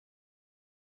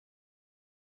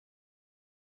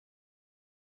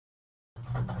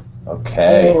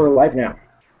Okay. We're live now.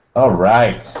 All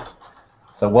right.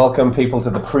 So welcome people to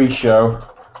the pre-show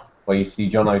where you see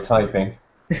Jono typing.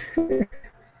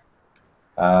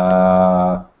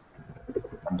 I'm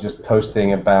just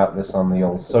posting about this on the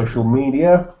old social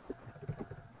media.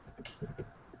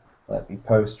 Let me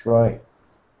post right.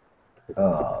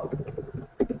 Oh,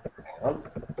 hang on.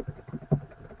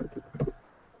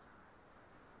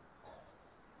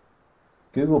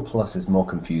 Google Plus is more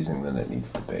confusing than it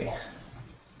needs to be.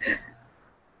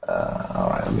 All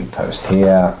right, let me post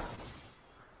here.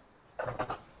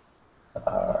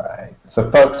 All right.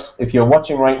 So folks, if you're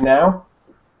watching right now,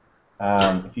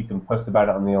 if you can post about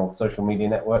it on the old social media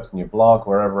networks and your blog,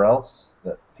 wherever else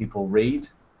that people read,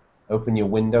 open your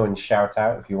window and shout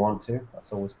out if you want to.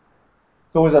 It's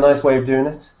always a nice way of doing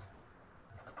it.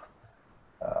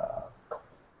 All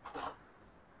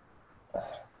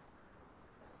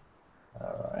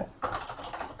right.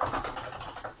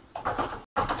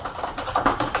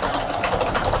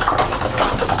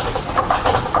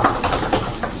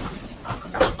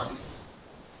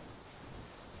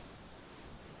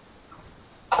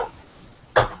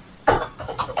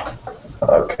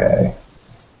 Okay.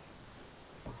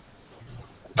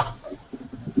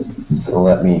 So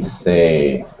let me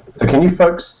see. So can you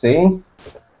folks see?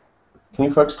 Can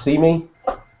you folks see me?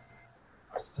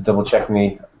 Just to double check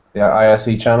the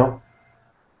IRC channel.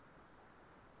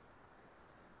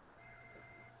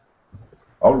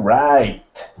 All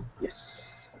right.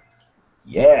 Yes.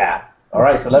 Yeah. All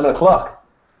right. It's 11 o'clock.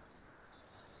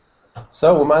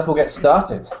 So we might as well get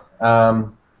started.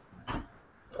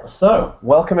 So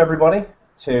welcome everybody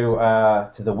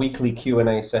to the weekly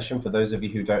Q&A session. For those of you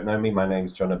who don't know me, my name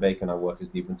is Jono Bacon. I work as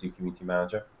the Ubuntu Community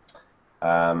Manager.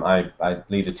 I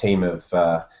lead a team of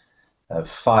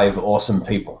 5 awesome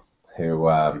people who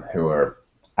are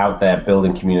out there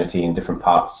building community in different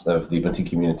parts of the Ubuntu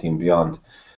community and beyond.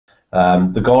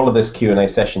 The goal of this Q&A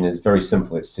session is very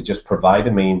simple. It's to just provide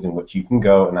a means in which you can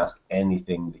go and ask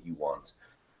anything that you want.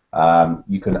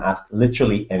 You can ask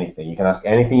literally anything. You can ask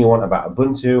anything you want about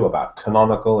Ubuntu, about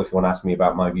Canonical, if you want to ask me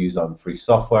about my views on free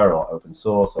software or open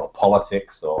source or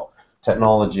politics or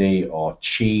technology or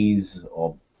cheese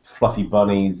or fluffy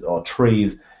bunnies or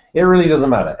trees. It really doesn't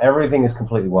matter. Everything is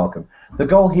completely welcome. The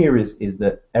goal here is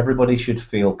that everybody should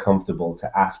feel comfortable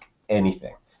to ask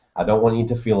anything. I don't want you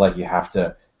to feel like you have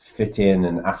to fit in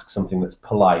and ask something that's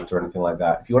polite or anything like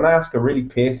that. If you want to ask a really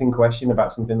piercing question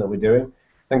about something that we're doing,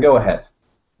 then go ahead.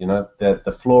 You know,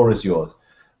 the floor is yours.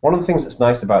 One of the things that's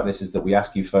nice about this is that we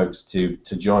ask you folks to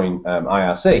join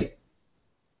IRC.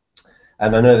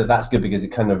 And I know that that's good because it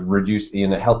kind of reduces,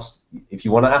 and it helps. If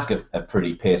you want to ask a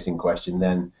pretty piercing question,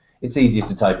 then it's easier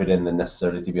to type it in than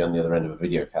necessarily to be on the other end of a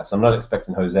video cast. I'm not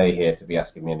expecting Jose here to be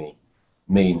asking me any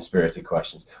mean-spirited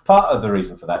questions. Part of the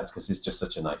reason for that is because he's just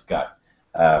such a nice guy.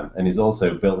 And he's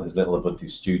also built his little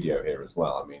Ubuntu studio here as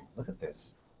well. I mean, look at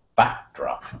this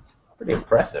backdrop. It's pretty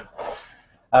impressive.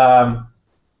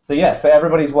 So yeah, so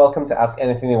everybody's welcome to ask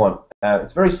anything they want.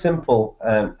 It's very simple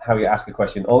how you ask a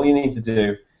question. All you need to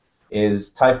do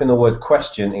is type in the word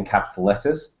question in capital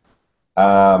letters,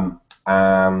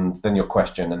 and then your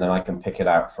question, and then I can pick it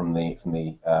out from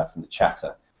the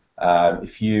chatter.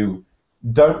 If you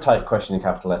don't type question in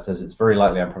capital letters, it's very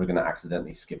likely I'm probably going to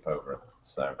accidentally skip over it.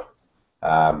 So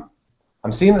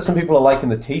I'm seeing that some people are liking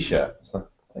the T-shirt. So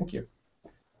thank you.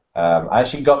 I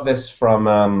actually got this from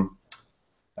a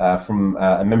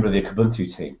member of the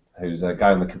Kubuntu team, who's a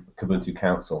guy on the Kubuntu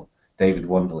Council, David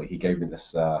Wonderly. He gave me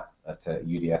this at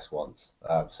UDS once.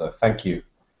 So thank you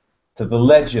to the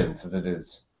legend that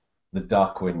is the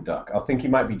Darkwind Duck. I think he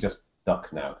might be just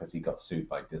Duck now because he got sued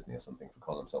by Disney or something for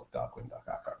calling himself Darkwind Duck.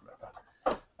 I can't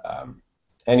remember.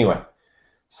 Anyway,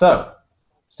 so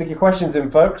stick your questions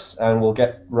in, folks, and we'll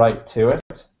get right to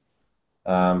it.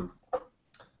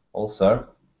 Also,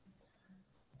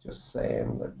 just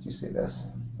saying, do you see this?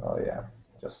 Oh yeah,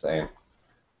 just saying.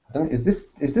 Is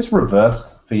this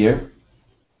reversed for you?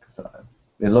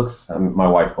 It looks. My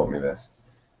wife bought me this.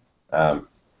 I'm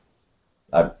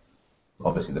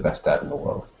obviously the best dad in the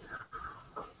world.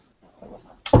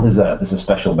 There's a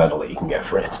special medal that you can get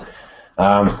for it.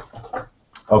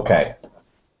 Okay.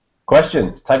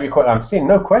 Questions. Type your question. I'm seeing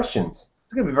no questions.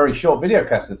 It's going to be a very short video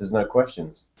cast if there's no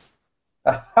questions.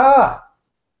 Aha!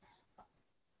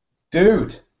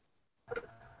 Dude.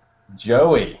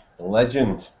 Joey, the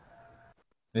legend.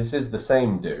 This is the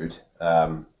same dude.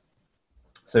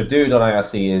 So dude on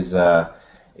IRC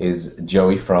is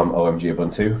Joey from OMG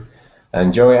Ubuntu.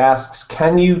 And Joey asks,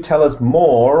 can you tell us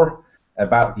more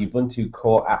about the Ubuntu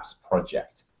Core Apps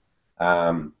project?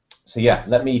 So yeah,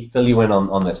 let me fill you in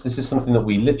on this. This is something that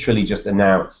we literally just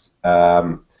announced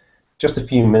just a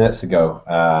few minutes ago,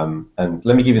 and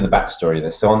let me give you the backstory of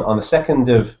this. So on the 2nd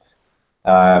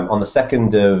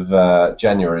of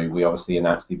January, we obviously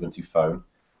announced the Ubuntu phone,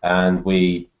 and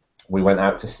we went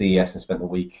out to CES and spent the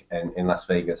week in Las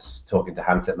Vegas talking to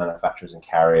handset manufacturers and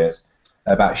carriers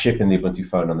about shipping the Ubuntu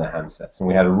phone on their handsets, and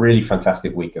we had a really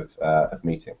fantastic week of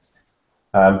meetings.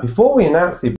 Before we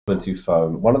announced the Ubuntu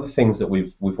phone, one of the things that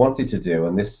we've wanted to do,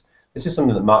 and this is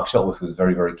something that Mark Shuttleworth was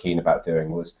very, very keen about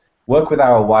doing, was work with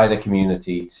our wider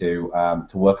community to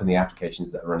work on the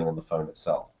applications that are running on the phone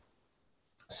itself.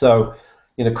 So,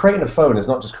 creating a phone is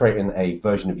not just creating a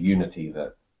version of Unity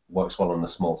that works well on a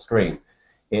small screen.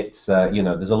 It's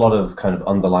there's a lot of kind of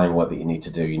underlying work that you need to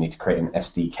do. You need to create an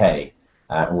SDK,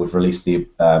 and we've released a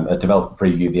developer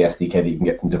preview of the SDK that you can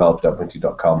get from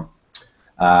developer.ubuntu.com.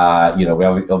 We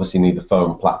obviously need the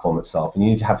phone platform itself, and you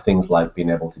need to have things like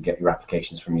being able to get your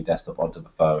applications from your desktop onto the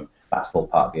phone. That's all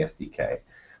part of the SDK.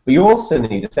 But you also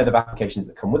need a set of applications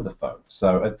that come with the phone.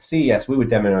 So at CES, we were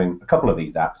demoing a couple of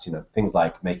these apps, things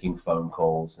like making phone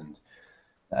calls and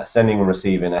sending and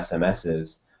receiving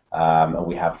SMSs. And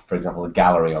we have, for example, a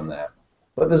gallery on there.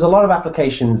 But there's a lot of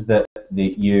applications that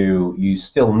you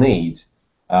still need.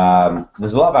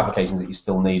 There's a lot of applications that you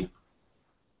still need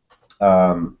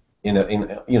that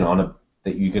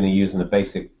you're going to use in a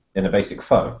basic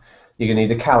phone. You're going to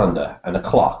need a calendar and a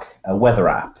clock, a weather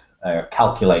app, a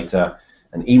calculator,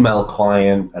 an email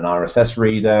client, an RSS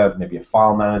reader, maybe a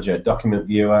file manager, a document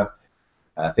viewer,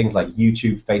 things like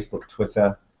YouTube, Facebook,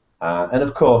 Twitter, and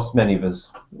of course, many of us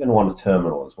are going to want a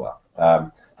terminal as well.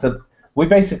 So we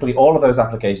basically, all of those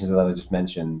applications that I just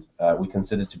mentioned, we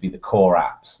consider to be the core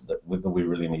apps that we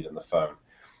really need on the phone.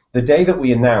 The day that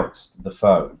we announced the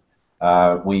phone,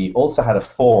 we also had a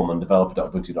form on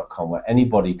developer.ubuntu.com where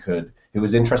anybody who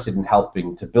was interested in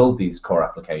helping to build these core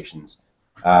applications,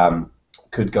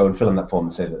 could go and fill in that form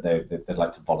and say that they'd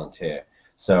like to volunteer.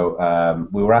 So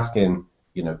we were asking,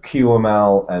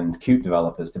 QML and Qt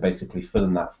developers to basically fill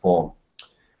in that form.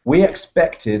 We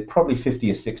expected probably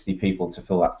 50 or 60 people to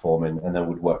fill that form in, and then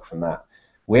we'd work from that.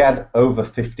 We had over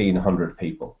 1,500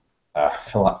 people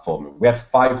fill that form in. We had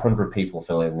 500 people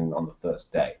fill in on the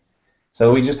first day.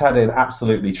 So we just had an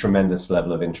absolutely tremendous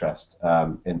level of interest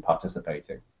in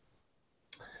participating.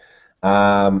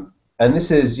 And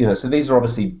this is, so these are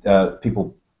obviously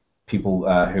people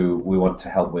who we want to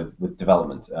help with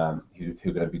development, who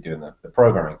are going to be doing the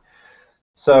programming.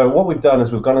 So what we've done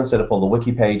is we've gone and set up all the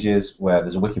wiki pages where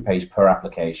there's a wiki page per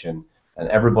application, and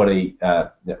everybody,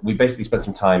 we basically spent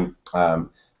some time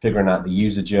figuring out the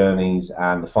user journeys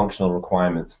and the functional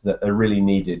requirements that are really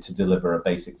needed to deliver a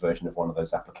basic version of one of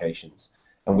those applications.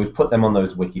 And we've put them on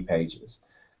those wiki pages.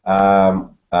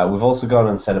 We've also gone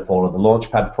and set up all of the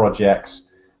Launchpad projects.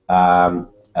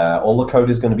 All the code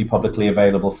is going to be publicly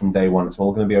available from day one. It's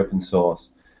all going to be open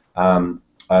source.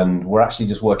 And we're actually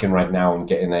just working right now on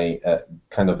getting a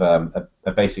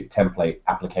basic template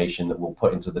application that we'll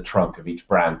put into the trunk of each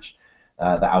branch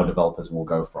that our developers will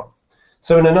go from.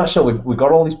 So in a nutshell, we've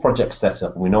got all these projects set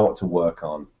up and we know what to work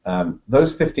on.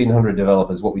 Those 1,500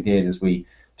 developers, what we did is we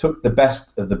took the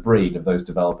best of the breed of those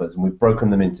developers and we've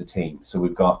broken them into teams. So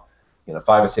we've got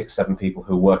 5 or 6, 7 people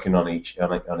who are working on each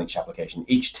application.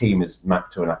 Each team is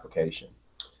mapped to an application,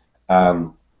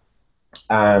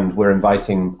 and we're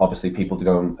inviting obviously people to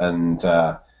go and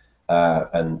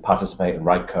participate and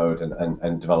write code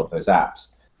and develop those apps.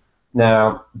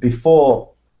 Now, before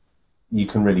you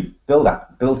can really build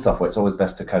software, it's always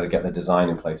best to kind of get the design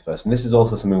in place first. And this is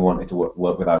also something we wanted to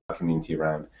work with our community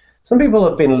around. Some people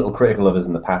have been a little critical of us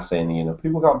in the past, saying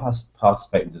people can't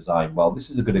participate in design. Well, this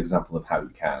is a good example of how you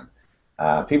can.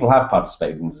 People have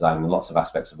participated in design in lots of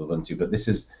aspects of Ubuntu, but this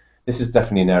is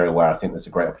definitely an area where I think there's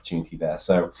a great opportunity there.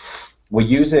 So we're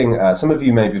using, some of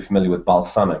you may be familiar with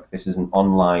Balsamiq. This is an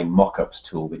online mock-ups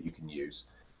tool that you can use.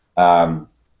 And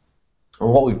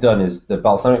what we've done is the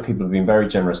Balsamiq people have been very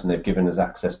generous, and they've given us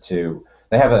access to,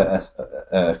 they have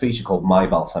a feature called My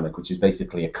Balsamiq, which is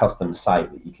basically a custom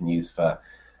site that you can use for,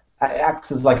 it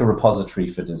acts as like a repository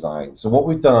for design. So what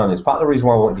we've done is, part of the reason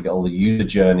why I wanted to get all the user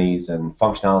journeys and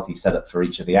functionality set up for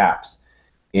each of the apps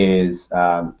is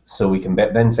so we can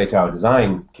then say to our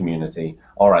design community,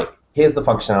 all right, here's the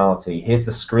functionality, here's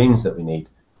the screens that we need.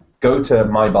 Go to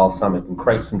My Balsamiq and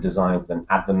create some designs, then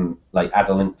add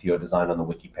a link to your design on the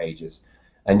wiki pages.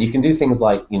 And you can do things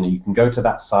like, you can go to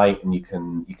that site and you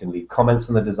can leave comments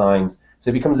on the designs.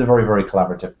 So it becomes a very, very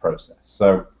collaborative process.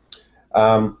 So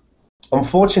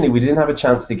unfortunately, we didn't have a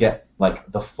chance to get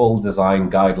the full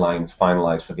design guidelines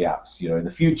finalized for the apps. In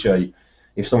the future,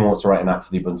 if someone wants to write an app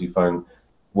for the Ubuntu phone,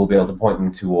 we'll be able to point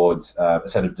them towards a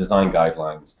set of design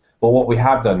guidelines. But what we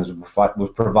have done is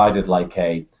we've provided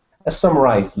a a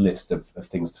summarized list of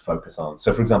things to focus on.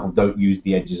 So, for example, don't use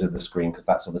the edges of the screen because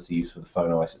that's obviously used for the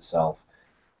phone OS itself.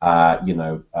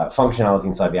 Functionality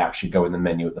inside the app should go in the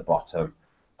menu at the bottom.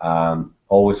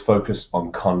 Always focus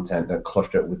on content, don't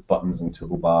cluster it with buttons and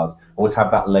toolbars. Always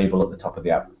have that label at the top of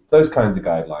the app. Those kinds of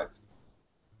guidelines.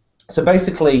 So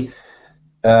basically,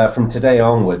 from today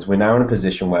onwards, we're now in a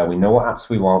position where we know what apps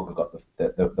we want. We've got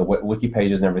the wiki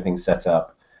pages and everything set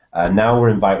up. Now we're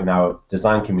inviting our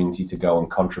design community to go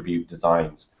and contribute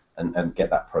designs and get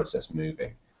that process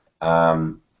moving.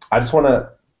 I just want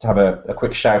to have a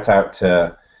quick shout out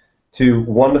to two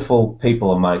wonderful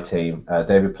people on my team,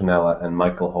 David Panella and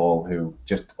Michael Hall, who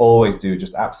just always do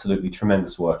just absolutely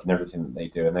tremendous work in everything that they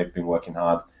do, and they've been working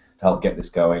hard to help get this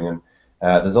going. And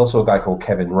there's also a guy called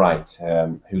Kevin Wright,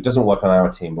 who doesn't work on our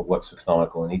team but works for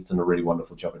Canonical, and he's done a really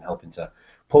wonderful job in helping to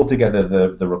pull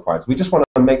together the requirements. We just want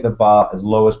to make the bar as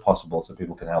low as possible so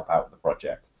people can help out with the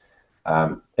project.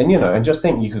 And just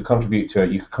think you could contribute to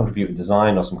it. You could contribute a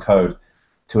design or some code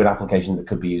to an application that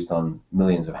could be used on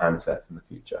millions of handsets in the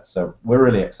future. So we're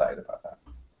really excited about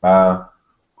that.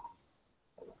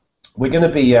 We're going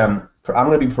to be, I'm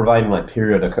going to be providing like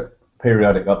periodic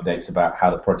updates about how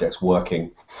the project's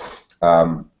working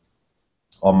on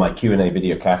my Q&A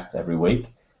video cast every week.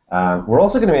 We're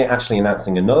also going to be actually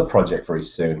announcing another project very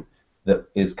soon that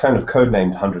is kind of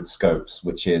codenamed 100 Scopes,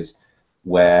 which is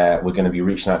where we're going to be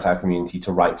reaching out to our community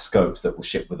to write scopes that will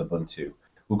ship with Ubuntu.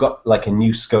 We've got like a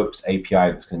new Scopes API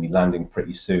that's going to be landing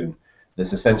pretty soon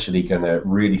that's essentially going to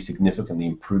really significantly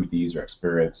improve the user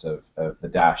experience of the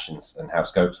Dash and how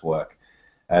scopes work.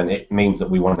 And it means that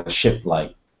we want to ship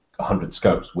like 100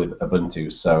 scopes with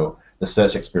Ubuntu, so the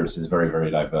search experience is very, very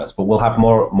diverse. But we'll have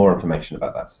more information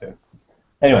about that soon.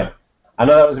 Anyway, I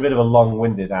know that was a bit of a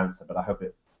long-winded answer, but I hope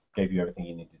it gave you everything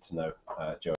you needed to know,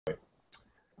 Joey.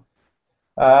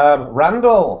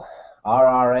 Randall,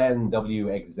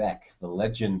 RRNW exec, the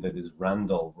legend that is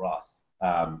Randall Ross.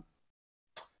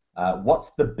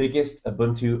 What's the biggest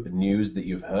Ubuntu news that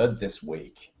you've heard this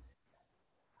week?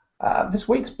 This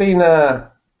week's been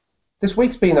a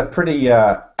pretty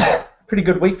pretty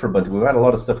good week for Ubuntu. We've had a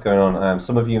lot of stuff going on.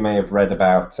 Some of you may have read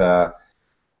about.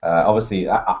 Obviously,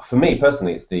 for me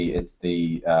personally, it's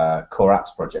the Core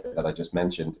Apps project that I just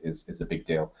mentioned is a big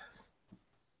deal.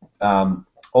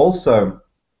 Also,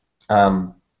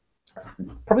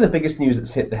 probably the biggest news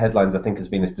that's hit the headlines, I think, has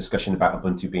been this discussion about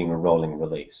Ubuntu being a rolling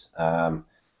release.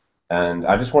 And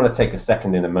I just want to take a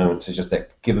second in a moment to just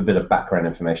give a bit of background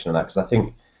information on that, because I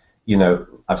think,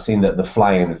 I've seen that the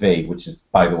Fly-In V, which is,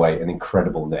 by the way, an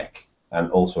incredible neck and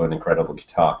also an incredible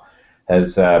guitar,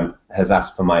 has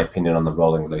asked for my opinion on the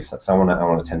rolling release. So I want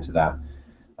to attend to that.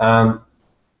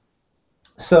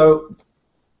 So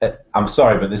I'm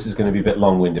sorry, but this is going to be a bit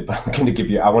long-winded. But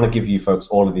I want to give you folks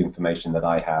all of the information that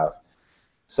I have.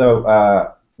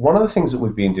 So one of the things that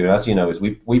we've been doing, as you know, is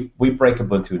we break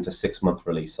Ubuntu into 6-month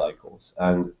release cycles,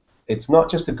 and it's not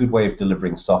just a good way of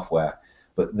delivering software,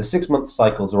 but the 6-month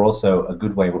cycles are also a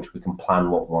good way in which we can plan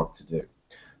what we want to do.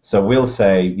 So we'll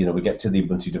say, we get to the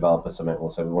Ubuntu Developer Summit,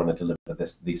 we'll say we want to deliver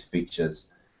these features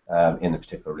in a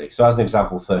particular release. So as an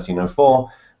example, 13.04,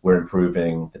 we're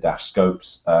improving the Dash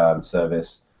Scopes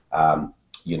service.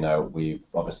 We've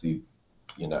obviously,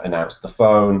 announced the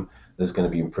phone. There's going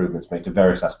to be improvements made to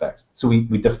various aspects. So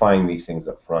we define these things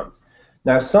up front.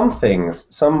 Now,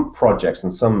 some projects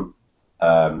and some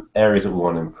areas that we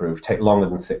want to improve take longer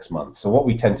than 6 months. So what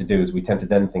we tend to do is we tend to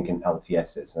then think in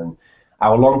LTSs, and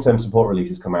our long-term support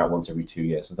releases come out once every 2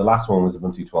 years. So the last one was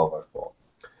Ubuntu 12.04.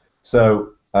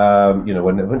 So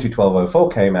when Ubuntu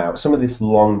 12.04 came out, some of this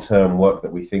long-term work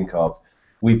that we think of,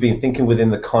 we've been thinking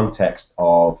within the context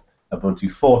of Ubuntu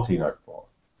 14.04.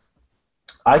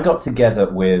 I got together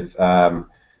with, I'm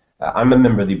a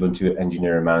member of the Ubuntu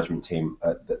engineering management team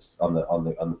that's on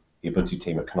the Ubuntu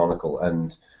team at Canonical,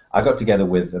 and I got together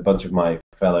with a bunch of my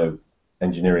fellow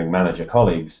engineering manager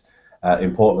colleagues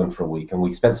in Portland for a week, and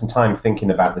we spent some time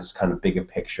thinking about this kind of bigger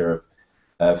picture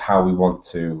of how we want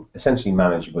to essentially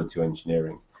manage Ubuntu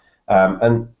engineering.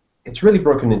 And it's really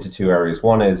broken into 2 areas.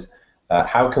 One is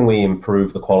how can we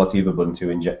improve the quality of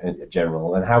Ubuntu in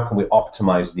general, and how can we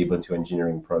optimize the Ubuntu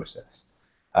engineering process?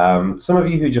 Some of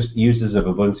you who just users of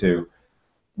Ubuntu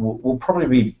will probably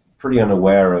be pretty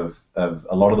unaware of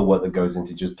a lot of the work that goes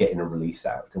into just getting a release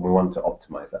out, and we want to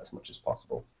optimize that as much as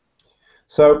possible.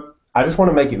 So I just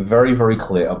want to make it very, very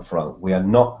clear up front.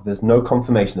 There's no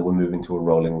confirmation that we're moving to a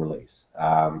rolling release.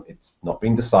 It's not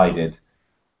been decided.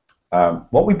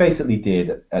 What we basically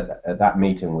did at that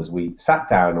meeting was we sat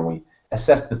down and we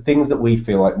assessed the things that we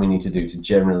feel like we need to do to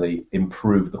generally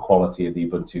improve the quality of the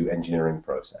Ubuntu engineering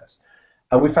process.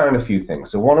 And we found a few things.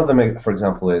 So one of them, for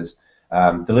example, is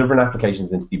delivering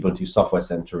applications into the Ubuntu Software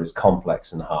Center is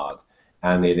complex and hard,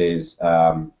 and it is,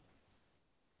 part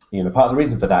of the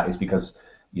reason for that is because,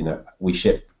 we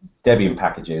ship Debian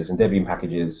packages, and Debian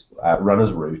packages run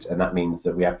as root, and that means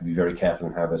that we have to be very careful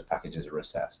in how those packages are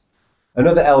assessed.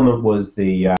 Another element was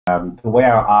the way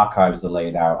our archives are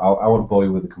laid out. I won't bore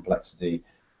you with the complexity,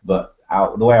 but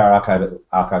the way our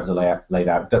archives are laid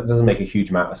out doesn't make a huge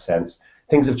amount of sense.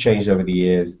 Things have changed over the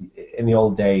years. In the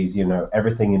old days,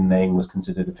 everything in name was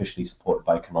considered officially supported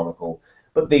by Canonical,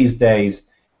 but these days,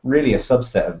 really a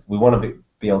subset of, we want to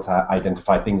be able to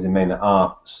identify things in main that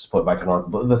are supported by Canonical,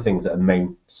 but other things that are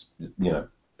main,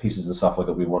 pieces of software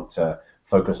that we want to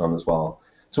focus on as well.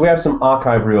 So we have some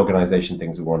archive reorganization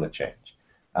things we want to change.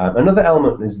 Another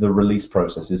element is the release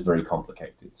process is very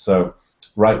complicated. So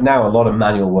right now, a lot of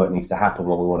manual work needs to happen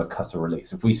when we want to cut a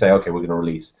release. If we say, okay, we're going to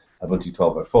release Ubuntu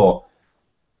 12.04,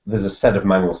 there's a set of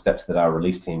manual steps that our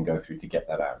release team go through to get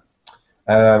that out.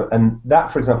 And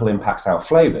that, for example, impacts our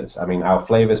flavors. I mean, our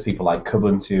flavors, people like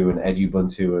Kubuntu and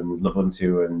Edubuntu and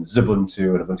Lubuntu and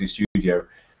Xubuntu and Ubuntu Studio,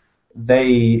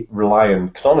 they rely on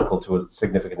Canonical to a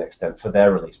significant extent for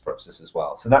their release process as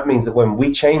well. So that means that when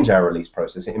we change our release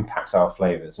process, it impacts our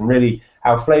flavors. And really,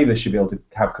 our flavors should be able to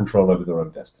have control over their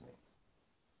own destiny.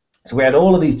 So we had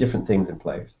all of these different things in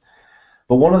place.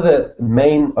 But one of the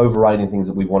main overriding things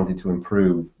that we wanted to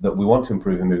improve, that we want to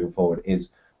improve in moving forward, is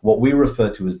what we refer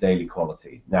to as daily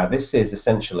quality. Now, this is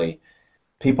essentially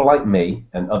people like me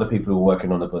and other people who are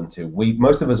working on Ubuntu.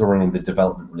 Most of us are running the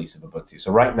development release of Ubuntu.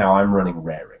 So right now, I'm running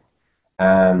raring.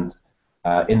 And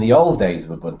in the old days of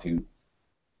Ubuntu,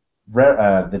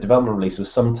 the development release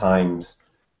was sometimes,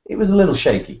 it was a little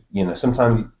shaky.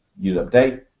 Sometimes you'd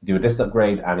update, do a dist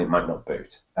upgrade, and it might not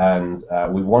boot. And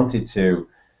we wanted to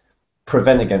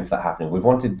prevent against that happening. We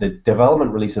wanted the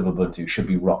development release of Ubuntu should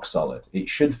be rock solid. It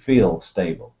should feel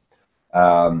stable.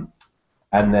 And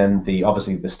then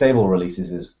obviously the stable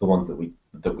releases is the ones that we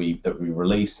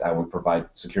release, and we provide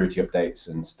security updates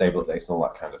and stable updates and all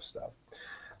that kind of stuff.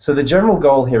 So the general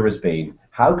goal here has been,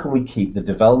 how can we keep the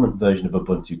development version of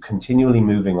Ubuntu continually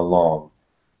moving along,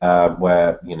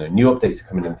 where new updates are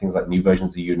coming in, things like new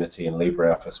versions of Unity and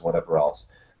LibreOffice and whatever else,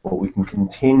 but we can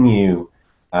continue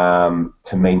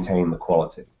to maintain the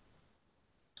quality.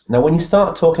 Now, when you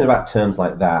start talking about terms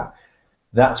like that,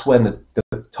 that's when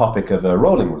the topic of a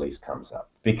rolling release comes up,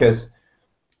 because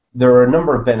there are a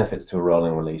number of benefits to a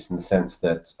rolling release in the sense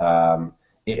that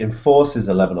it enforces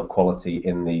a level of quality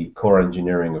in the core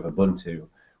engineering of Ubuntu,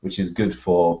 which is good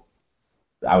for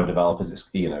our developers.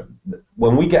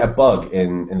 When we get a bug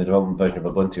in the development version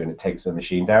of Ubuntu and it takes a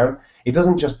machine down, it's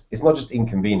not just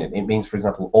inconvenient. It means, for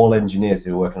example, all engineers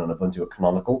who are working on Ubuntu at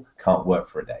Canonical can't work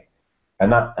for a day,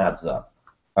 and that adds up.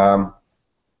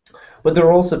 But there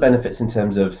are also benefits in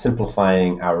terms of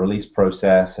simplifying our release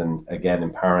process and, again,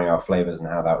 empowering our flavors and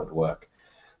how that would work.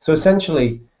 So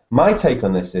essentially, my take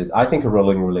on this is, I think a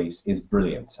rolling release is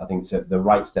brilliant. I think it's the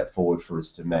right step forward for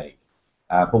us to make.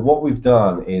 But what we've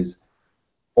done is,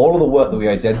 all of the work that we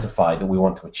identified that we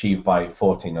want to achieve by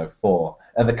 14.04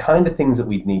 are the kind of things that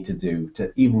we'd need to do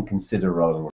to even consider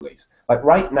rolling release. Like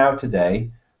right now,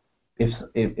 today,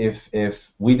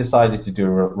 if we decided to do a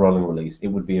rolling release, it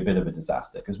would be a bit of a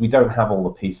disaster because we don't have all the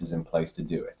pieces in place to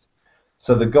do it.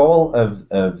 So the goal of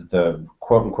the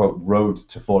quote-unquote road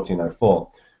to 14.04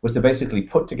 was to basically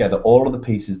put together all of the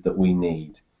pieces that we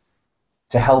need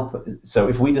to help. So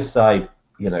if we decide,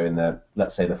 in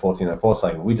let's say the 14.04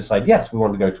 cycle, we decide, yes, we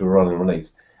want to go to a rolling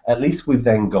release, at least we've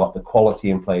then got the quality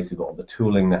in place, we've got all the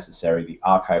tooling necessary, the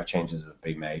archive changes have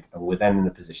been made, and we're then in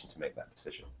a position to make that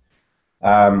decision.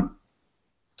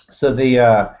 So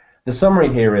the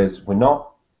summary here is, we're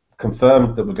not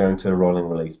confirmed that we're going to a rolling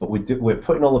release, but we're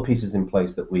putting all the pieces in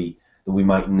place that we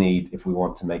might need if we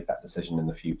want to make that decision in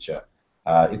the future.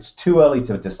 It's too early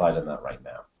to decide on that right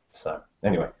now. So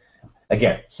anyway,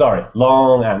 again, sorry,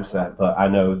 long answer, but I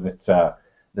know that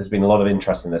there's been a lot of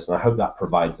interest in this, and I hope that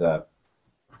provides a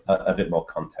bit more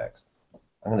context.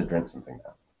 I'm going to drink something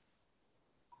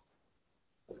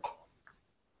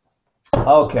now.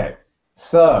 Okay,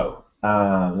 so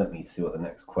let me see what the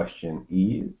next question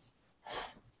is.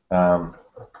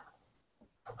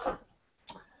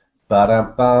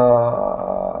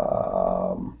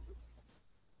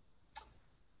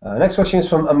 Next question is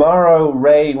from Amaro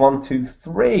Ray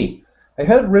 123. I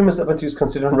heard rumors that Ubuntu is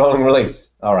considering rolling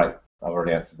release. All right, I've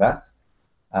already answered that.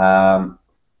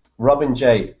 Robin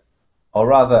J, or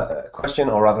rather a question,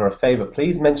 or rather a favor,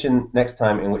 please mention next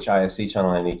time in which IRC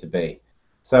channel I need to be.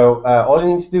 So all you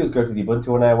need to do is go to the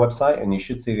Ubuntu On Air website, and you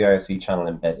should see the IRC channel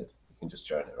embedded. You can just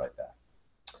join it right there.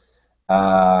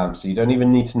 So you don't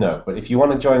even need to know. But if you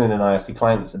want to join in an IRC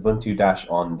client, it's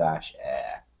Ubuntu-on-air.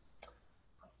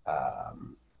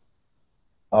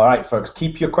 All right, folks,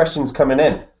 keep your questions coming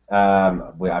in.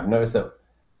 I've noticed that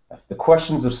the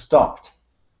questions have stopped.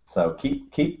 So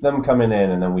keep them coming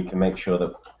in, and then we can make sure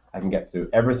that I can get through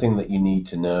everything that you need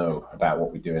to know about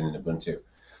what we're doing in Ubuntu.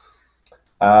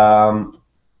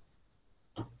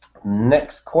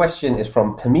 Next question is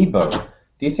from Pamibo.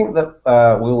 Do you think that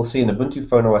we will see an Ubuntu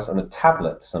Phone OS on a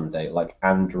tablet someday, like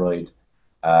Android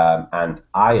and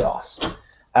iOS?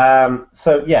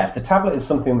 So yeah, the tablet is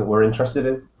something that we're interested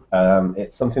in.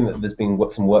 It's something that there's been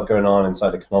some work going on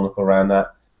inside of Canonical around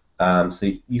that.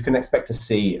 So you can expect to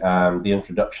see the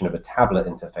introduction of a tablet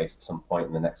interface at some point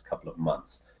in the next couple of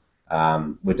months.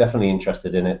 We're definitely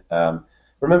interested in it.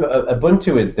 Remember,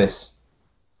 Ubuntu is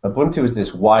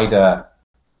this wider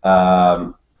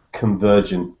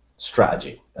convergent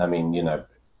strategy. I mean, you know,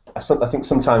 I think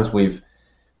sometimes we've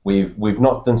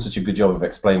not done such a good job of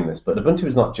explaining this, but Ubuntu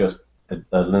is not just a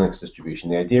Linux distribution.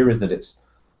 The idea is that it's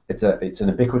an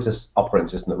ubiquitous operating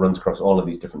system that runs across all of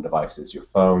these different devices: your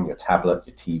phone, your tablet,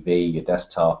 your TV, your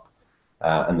desktop,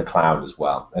 and the cloud as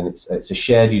well. And it's a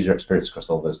shared user experience across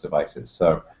all those devices.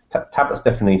 So tablet's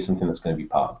definitely something that's going to be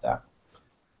part of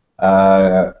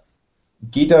that.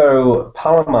 Guido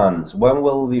Palamans, when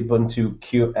will the Ubuntu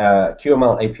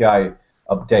QML API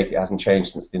update? It hasn't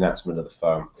changed since the announcement of the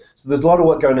phone. So there's a lot of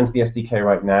work going into the SDK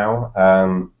right now.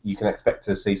 You can expect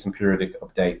to see some periodic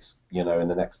updates, you know, in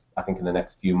the next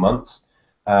few months.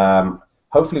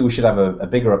 Hopefully we should have a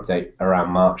bigger update around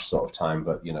March sort of time,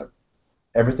 but you know,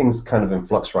 everything's kind of in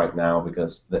flux right now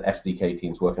because the SDK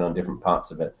team's working on different parts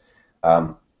of it.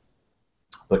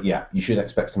 But yeah, you should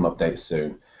expect some updates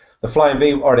soon. The Flying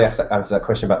V already answered that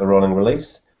question about the rolling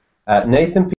release.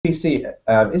 Nathan PC,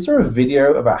 is there a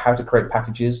video about how to create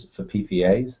packages for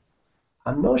PPAs?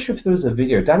 I'm not sure if there was a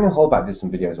video. Daniel Holbach did some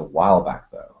videos a while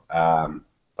back, though,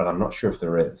 but I'm not sure if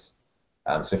there is.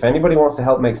 So if anybody wants to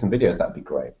help make some videos, that'd be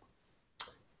great.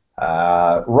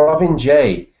 Robin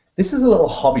J, this is a little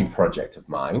hobby project of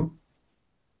mine,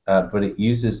 but it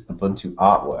uses Ubuntu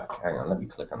artwork. Hang on, let me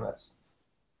click on this.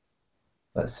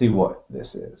 Let's see what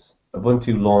this is.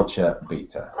 Ubuntu Launcher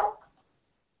Beta.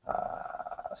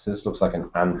 So this looks like an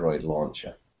Android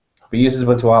launcher. But uses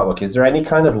Ubuntu artwork. Is there any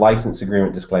kind of license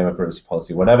agreement, disclaimer, privacy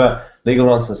policy, whatever legal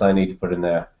nonsense I need to put in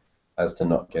there as to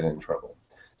not get in trouble?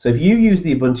 So if you use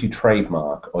the Ubuntu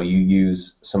trademark or you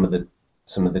use some of the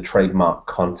trademark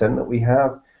content that we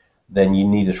have, then you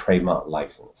need a trademark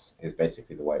license, is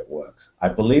basically the way it works. I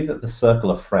believe that the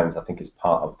Circle of Friends, I think, is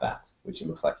part of that, which it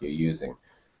looks like you're using.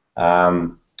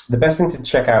 The best thing to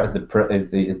check out is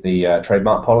the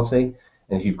trademark policy.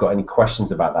 And if you've got any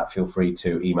questions about that, feel free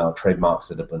to email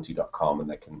trademarks@ubuntu.com, and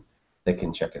they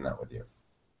can check in that with you.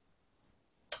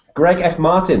 Greg F.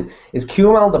 Martin, is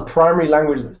QML the primary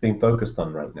language that's being focused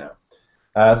on right now?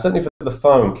 Certainly for the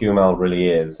phone, QML really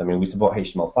is. I mean, we support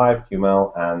HTML5,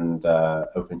 QML, and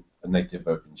native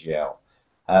OpenGL.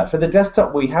 For the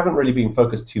desktop, we haven't really been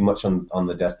focused too much on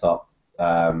the desktop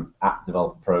app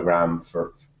developer program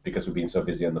because we've been so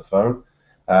busy on the phone.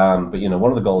 But you know,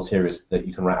 one of the goals here is that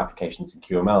you can write applications in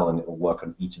QML and it will work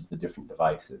on each of the different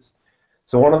devices.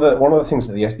 So one of the things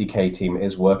that the SDK team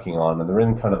is working on, and they're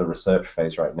in kind of the research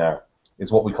phase right now,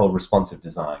 is what we call responsive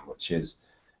design, which is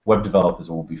web developers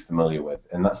will be familiar with.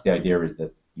 And that's the idea, is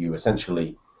that you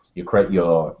essentially create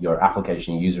your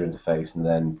application user interface, and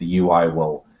then the UI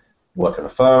will work on a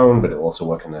phone, but it will also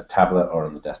work on a tablet or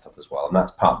on the desktop as well. And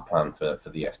that's part of the plan for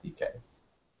the SDK.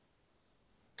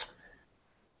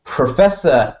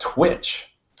 Professor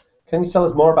Twitch, can you tell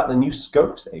us more about the new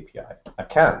Scopes API? I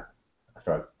can,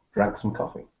 after I drank some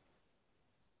coffee.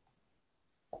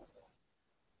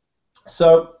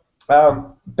 So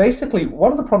basically,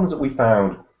 one of the problems that we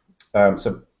found,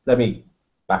 so let me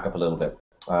back up a little bit.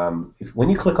 When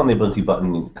you click on the Ubuntu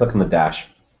button, you click on the dash,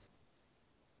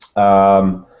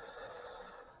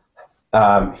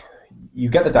 you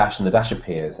get the dash, and the dash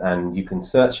appears, and you can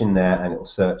search in there, and it will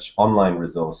search online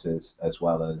resources as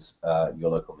well as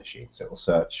your local machine. So it will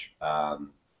search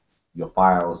your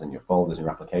files and your folders and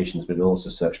your applications, but it will also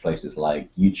search places like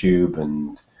YouTube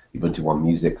and Ubuntu One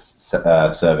Music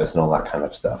service and all that kind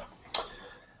of stuff.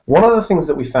 One of the things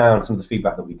that we found, some of the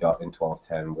feedback that we got in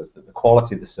 12.10, was that the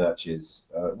quality of the searches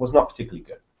was not particularly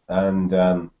good. And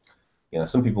you know,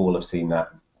 some people will have seen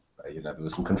that. You know, there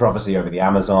was some controversy over the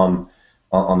Amazon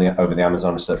over the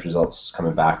Amazon search results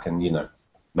coming back, and you know,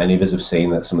 many of us have seen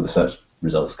that some of the search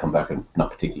results come back and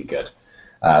not particularly good.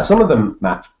 Some of them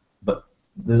match, but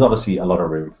there's obviously a lot of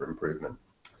room for improvement.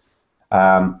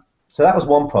 So that was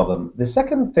one problem. The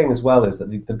second thing as well is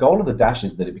that the goal of the Dash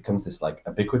is that it becomes this like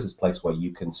ubiquitous place where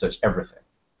you can search everything.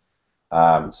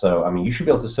 So, I mean, you should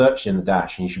be able to search in the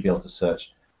Dash, and you should be able to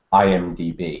search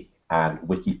IMDb and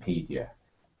Wikipedia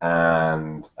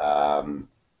and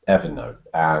Evernote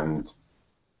and,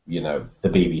 you know, the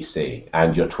BBC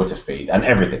and your Twitter feed and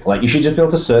everything. Like, you should just be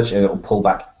able to search, and it'll pull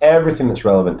back everything that's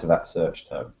relevant to that search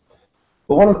term.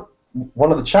 But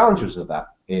one of the challenges of that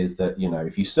is that, you know,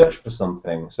 if you search for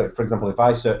something, so for example, if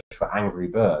I search for Angry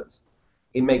Birds,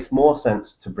 it makes more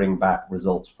sense to bring back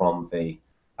results from the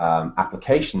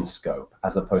application scope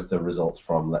as opposed to results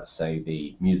from, let's say,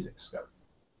 the music scope.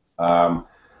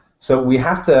 So we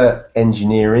have to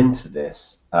engineer into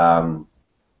this.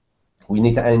 We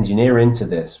need to engineer into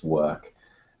this work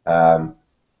a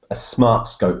smart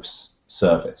scopes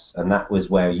service, and that was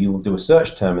where you'll do a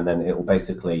search term, and then it'll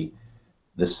basically,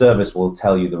 the service will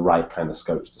tell you the right kind of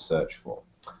scopes to search for.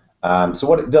 So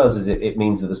what it does is it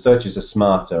means that the searches are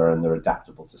smarter and they're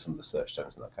adaptable to some of the search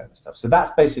terms and that kind of stuff. So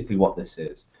that's basically what this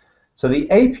is. So the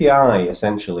API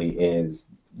essentially is,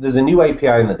 there's a new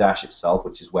API in the Dash itself,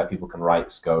 which is where people can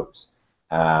write scopes,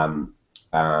 and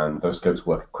those scopes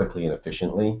work quickly and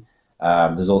efficiently.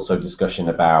 There's also discussion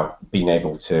about being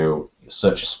able to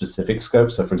search a specific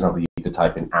scope. So for example, you could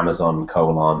type in Amazon :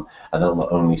 and it'll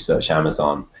only search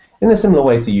Amazon, in a similar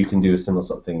way to you can do a similar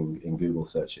sort of thing in Google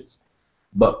searches.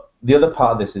 But the other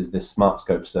part of this is this Smart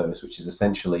Scope service, which is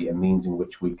essentially a means in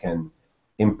which we can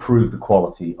improve the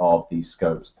quality of these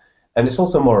scopes. And it's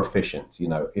also more efficient. You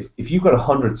know, if you've got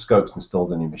 100 scopes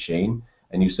installed on your machine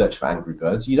and you search for Angry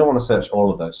Birds, you don't want to search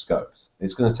all of those scopes.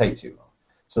 It's going to take too long.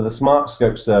 So the Smart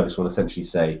Scope service will essentially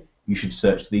say, you should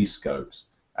search these scopes,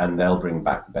 and they'll bring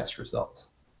back the best results.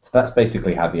 So that's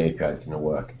basically how the API is going to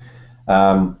work.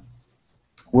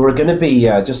 We're going to be,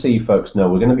 just so you folks know,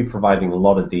 we're going to be providing a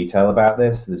lot of detail about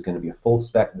this. There's going to be a full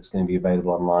spec that's going to be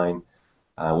available online.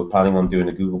 We're planning on doing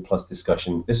a Google Plus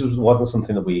discussion. This wasn't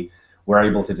something that we were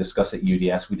able to discuss at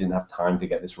UDS. We didn't have time to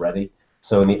get this ready.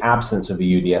 So in the absence of a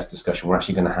UDS discussion, we're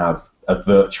actually going to have a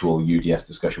virtual UDS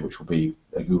discussion, which will be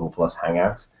a Google Plus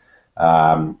Hangout,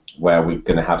 where we're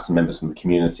going to have some members from the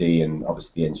community and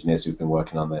obviously the engineers who've been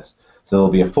working on this. So there'll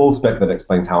be a full spec that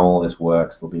explains how all this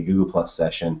works. There'll be a Google Plus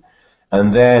session.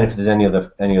 And then if there's any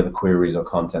other queries or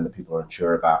content that people are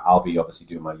unsure about, I'll be obviously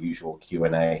doing my usual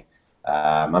Q&A.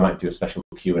 I might do a special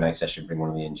Q&A session, bring one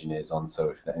of the engineers on, so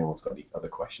if anyone's got any other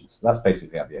questions. So that's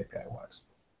basically how the API works.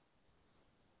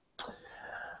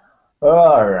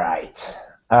 All right.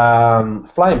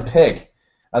 Flying Pig.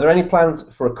 Are there any plans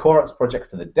for a core apps project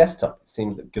for the desktop? It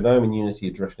seems that GNOME and Unity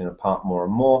are drifting apart more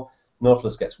and more.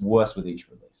 Nautilus gets worse with each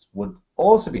release. Would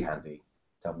also be handy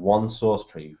to have one source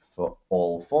tree for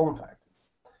all form factors.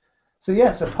 So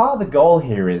yeah, so part of the goal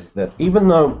here is that even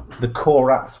though the core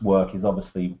apps work is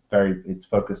obviously it's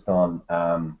focused on,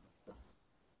 on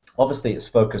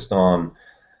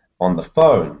the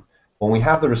phone, when we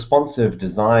have the responsive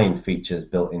design features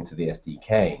built into the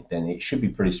SDK, then it should be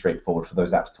pretty straightforward for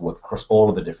those apps to work across all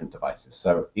of the different devices.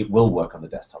 So it will work on the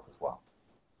desktop as well.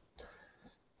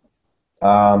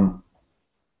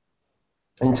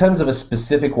 In terms of a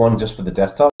specific one just for the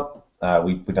desktop,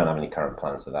 we don't have any current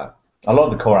plans for that. A lot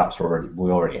of the core apps we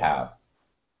already have.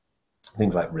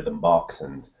 Things like Rhythmbox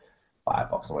and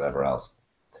Firefox and whatever else.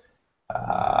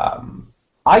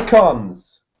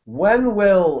 Icons. When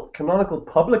will Canonical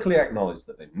publicly acknowledge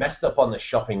that they messed up on the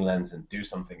shopping lens and do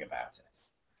something about it?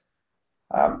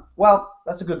 Well,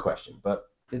 that's a good question,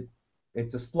 but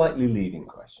it's a slightly leading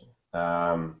question.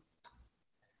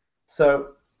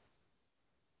 So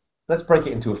let's break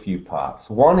it into a few parts.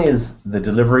 One is the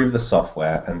delivery of the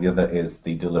software, and the other is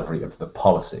the delivery of the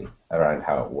policy around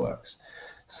how it works.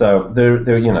 So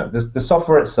the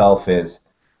software itself is,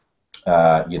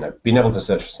 being able to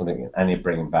search for something and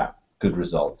bringing back good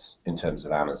results in terms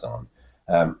of Amazon.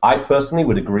 I personally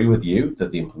would agree with you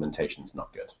that the implementation is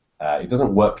not good. It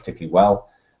doesn't work particularly well.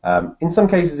 In some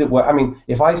cases, it works. I mean,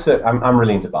 if I search, I'm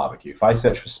really into barbecue. If I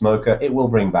search for smoker, it will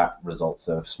bring back results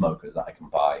of smokers that I can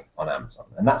buy on Amazon,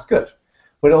 and that's good.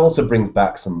 But it also brings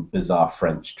back some bizarre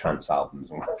French trance albums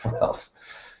and whatever else.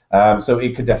 So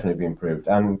it could definitely be improved,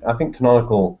 and I think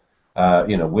Canonical,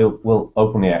 will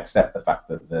openly accept the fact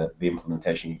that the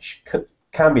implementation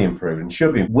can be improved and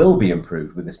will be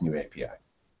improved with this new API.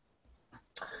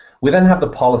 We then have the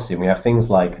policy, and we have things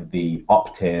like the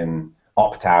opt-in,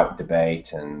 opt-out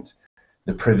debate and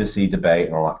the privacy debate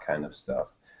and all that kind of stuff.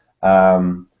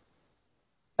 And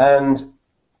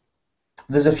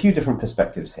there's a few different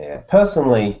perspectives here.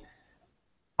 Personally,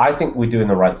 I think we're doing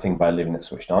the right thing by leaving it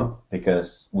switched on,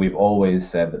 because we've always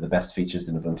said that the best features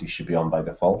in Ubuntu should be on by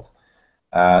default.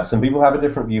 Some people have a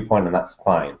different viewpoint, and that's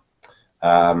fine.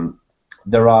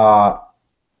 There are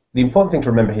the important thing to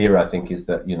remember here, I think, is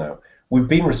that we've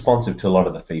been responsive to a lot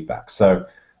of the feedback. So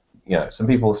some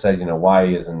people said, why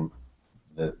isn't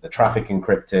the traffic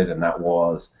encrypted? And that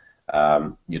was,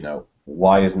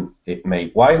 why isn't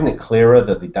it clearer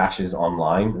that the dash is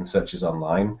online and search is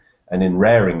online? And in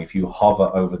Raring, if you hover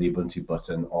over the Ubuntu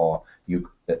button or you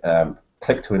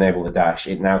click to enable the dash,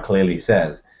 it now clearly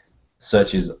says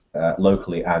search is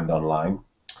locally and online.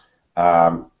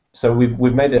 So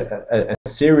we've made a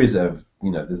series of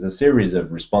there's a series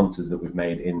of responses that we've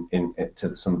made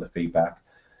to some of the feedback.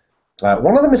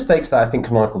 One of the mistakes that I think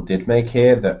Canonical did make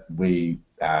here that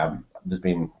there's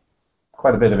been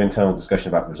quite a bit of internal discussion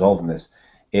about resolving this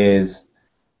is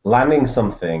landing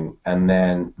something and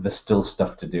then there's still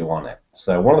stuff to do on it.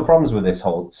 So one of the problems with this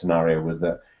whole scenario was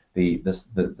that the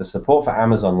support for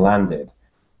Amazon landed,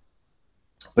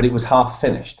 but it was half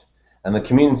finished, and the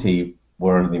community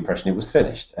were under the impression it was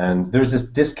finished. And there's this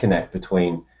disconnect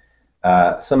between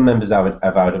some members of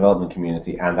our development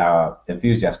community and our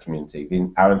enthusiast community.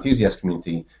 Our enthusiast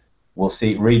community will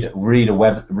read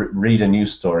a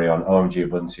news story on OMG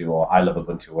Ubuntu or I Love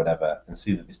Ubuntu or whatever, and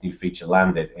see that this new feature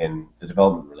landed in the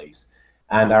development release.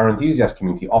 And our enthusiast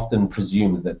community often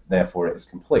presumes that therefore it is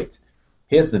complete.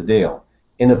 Here's the deal.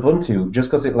 In Ubuntu, just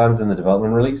because it lands in the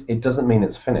development release, it doesn't mean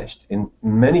it's finished. In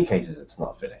many cases, it's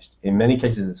not finished. In many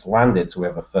cases, it's landed, so we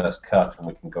have a first cut and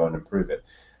we can go and improve it.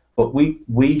 But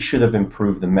we should have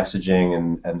improved the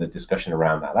messaging and the discussion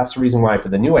around that. That's the reason why for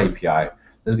the new API,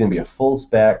 there's going to be a full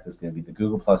spec, there's going to be the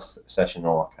Google Plus session,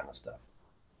 all that kind of stuff.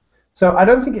 So I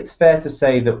don't think it's fair to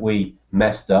say that we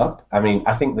messed up. I mean,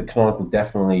 I think the Canonical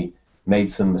definitely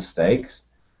made some mistakes,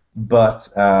 but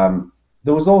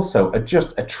there was also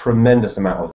just a tremendous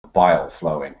amount of bile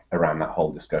flowing around that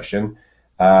whole discussion.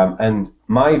 And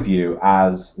my view,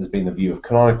 as has been the view of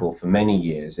Canonical for many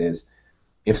years, is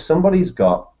if somebody's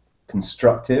got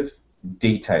constructive,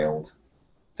 detailed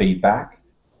feedback,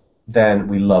 then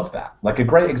we love that. Like a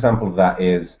great example of that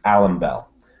is Alan Bell.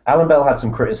 Alan Bell had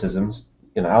some criticisms.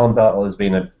 Alan Bell has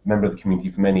been a member of the community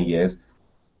for many years.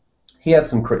 He had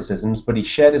some criticisms, but he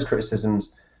shared his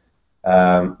criticisms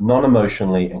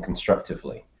non-emotionally and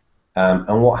constructively.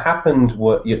 And what happened,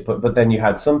 but then you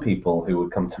had some people who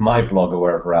would come to my blog or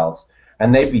wherever else,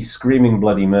 and they'd be screaming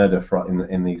bloody murder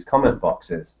in these comment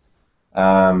boxes.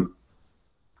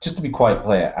 Just to be quite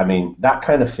clear, I mean, that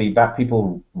kind of feedback,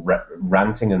 people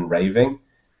ranting and raving,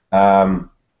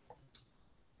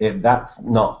 that's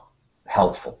not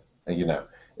helpful.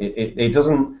 It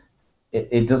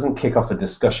doesn't kick off a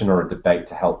discussion or a debate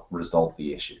to help resolve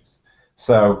the issues.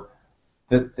 So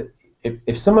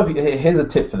if some of you, here's a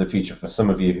tip for the future for some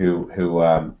of you who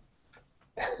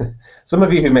some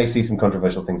of you who may see some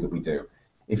controversial things that we do.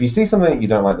 If you see something that you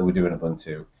don't like that we do in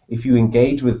Ubuntu, if you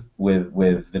engage with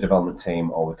the development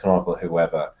team or with Canonical or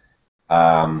whoever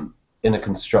in a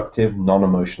constructive,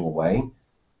 non-emotional way,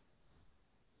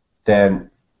 then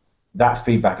that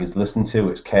feedback is listened to,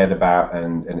 it's cared about,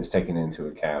 and it's taken into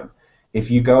account.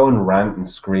 If you go and rant and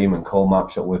scream and call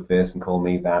Mark Shuttleworth this and call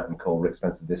me that and call Rick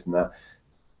Spencer this and that,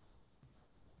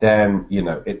 then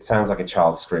it sounds like a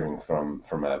child screaming from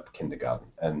a kindergarten,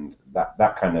 and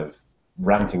that kind of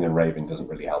ranting and raving doesn't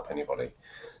really help anybody.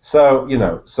 So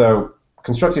so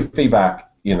constructive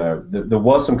feedback. There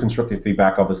was some constructive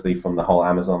feedback, obviously, from the whole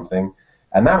Amazon thing,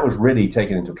 and that was really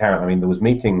taken into account. I mean, there was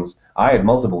meetings. I had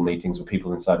multiple meetings with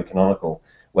people inside of Canonical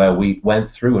where we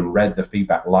went through and read the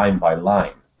feedback line by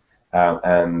line,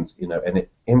 and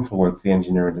it influenced the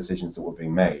engineering decisions that were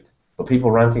being made. But people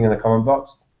ranting in the comment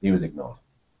box, he was ignored.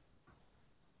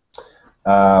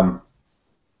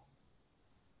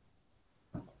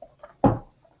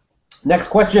 Next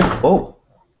question. Oh,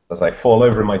 as I fall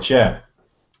over in my chair.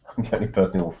 I'm the only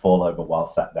person who will fall over while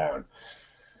sat down.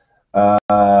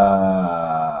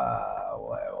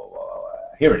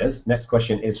 Here it is. Next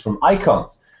question is from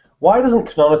Icons. Why doesn't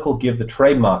Canonical give the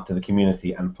trademark to the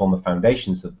community and form a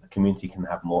foundation so that the community can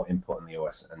have more input in the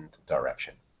OS and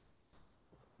direction?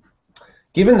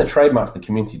 Giving the trademark to the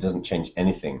community doesn't change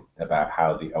anything about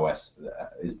how the OS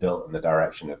is built and the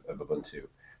direction of Ubuntu.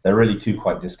 They're really two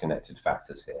quite disconnected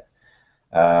factors here.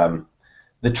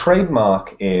 The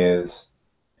trademark is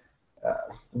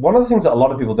one of the things that a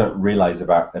lot of people don't realize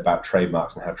about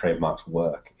trademarks and how trademarks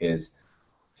work is,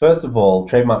 first of all,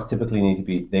 trademarks typically need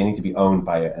to be owned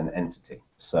by an entity.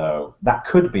 So that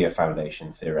could be a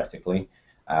foundation theoretically,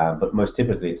 but most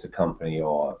typically it's a company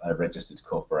or a registered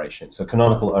corporation. So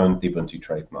Canonical owns the Ubuntu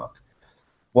trademark.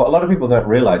 What a lot of people don't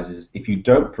realize is if you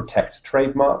don't protect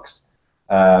trademarks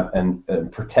and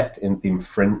protect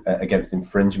against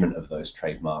infringement of those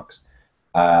trademarks,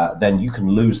 then you can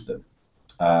lose them.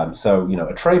 So,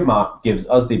 a trademark gives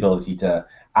us the ability to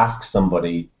ask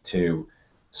somebody to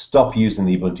stop using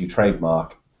the Ubuntu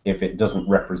trademark if it doesn't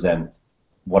represent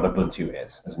what Ubuntu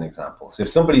is, as an example. So if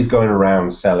somebody's going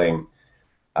around selling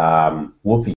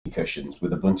whoopee cushions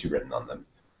with Ubuntu written on them,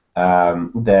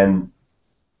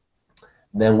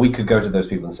 then we could go to those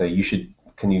people and say,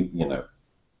 can you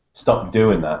stop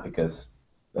doing that because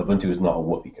Ubuntu is not a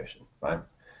whoopee cushion, right?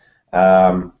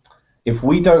 If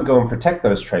we don't go and protect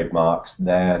those trademarks,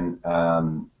 then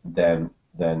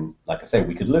like I say,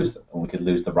 we could lose them, and we could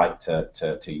lose the right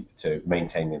to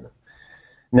maintaining them.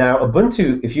 Now,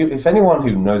 Ubuntu, if anyone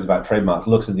who knows about trademarks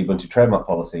looks at the Ubuntu trademark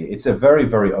policy, it's a very,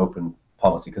 very open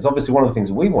policy, because obviously one of the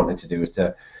things we wanted to do is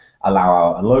to allow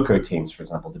our loco teams, for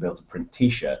example, to be able to print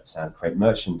T-shirts and create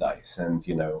merchandise and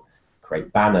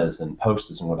create banners and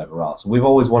posters and whatever else. We've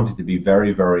always wanted to be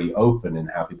very, very open in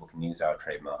how people can use our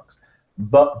trademarks,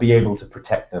 but be able to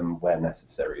protect them where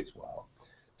necessary as well.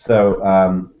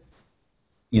 So,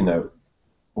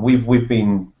 we've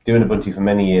been doing Ubuntu for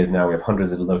many years now. We have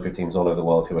hundreds of loco teams all over the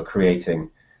world who are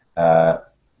creating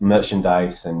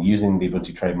merchandise and using the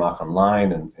Ubuntu trademark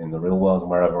online and in the real world and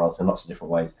wherever else in lots of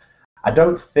different ways. I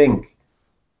don't think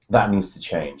that needs to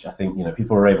change. I think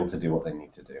people are able to do what they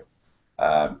need to do.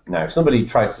 Now, if somebody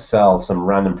tries to sell some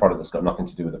random product that's got nothing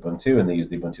to do with Ubuntu and they use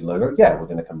the Ubuntu logo, yeah, we're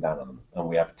going to come down on them, and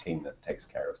we have a team that takes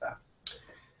care of that.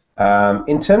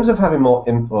 In terms of having more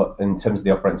input in terms of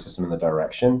the operating system and the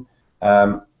direction,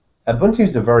 Ubuntu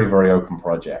is a very, very open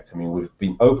project. I mean, we've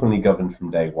been openly governed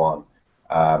from day one.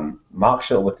 Mark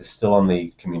Shuttleworth is still on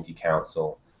the community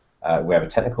council. We have a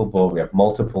technical board. We have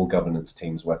multiple governance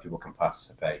teams where people can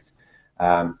participate.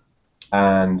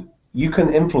 And you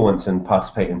can influence and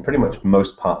participate in pretty much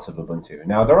most parts of Ubuntu.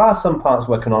 Now, there are some parts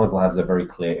where Canonical has a very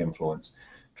clear influence.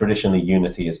 Traditionally,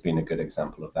 Unity has been a good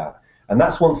example of that. And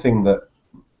that's one thing that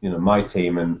my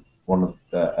team and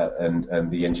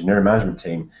and the engineering management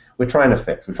team, we're trying to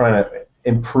fix. We're trying to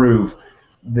improve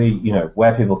the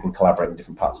where people can collaborate in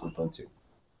different parts of Ubuntu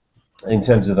in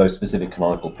terms of those specific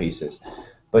canonical pieces.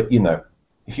 But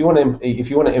if you want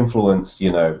to influence, if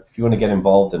you want to get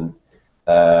involved in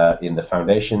the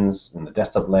foundations and the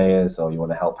desktop layers, or you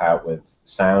want to help out with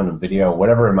sound and video,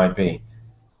 whatever it might be,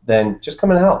 then just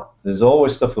come and help. There's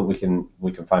always stuff that we can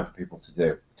find for people to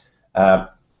do.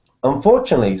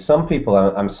 Unfortunately, some people,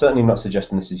 I'm certainly not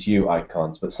suggesting this is you,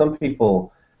 Icons, but some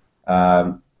people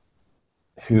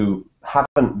who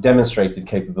haven't demonstrated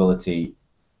capability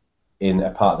in a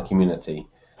part of the community,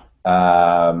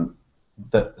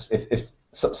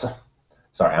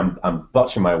 sorry, I'm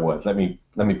botching my words. Let me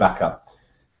back up.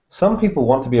 Some people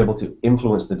want to be able to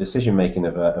influence the decision making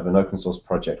of an open source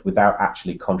project without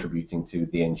actually contributing to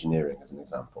the engineering, as an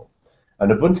example.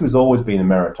 And Ubuntu has always been a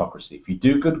meritocracy. If you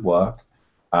do good work,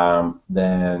 and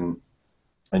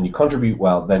you contribute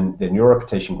well, then your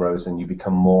reputation grows and you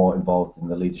become more involved in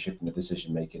the leadership and the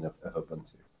decision making of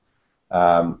Ubuntu.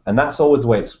 And that's always the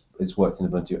way it's worked in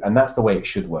Ubuntu, and that's the way it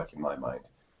should work in my mind.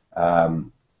 I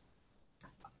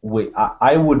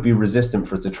would be resistant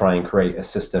for us to try and create a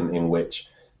system in which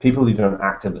people who don't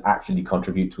actually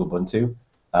contribute to Ubuntu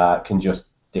can just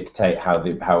dictate how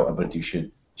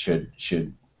Ubuntu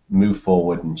should move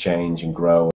forward and change and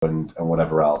grow and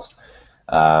whatever else.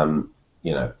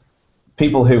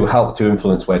 People who help to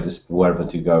influence where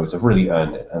Ubuntu goes have really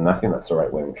earned it, and I think that's the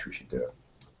right way in which we should do it.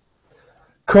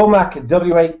 Cormac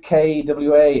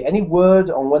W8KWA, any word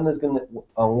on when they're going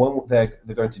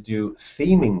to do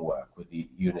theming work with the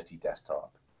Unity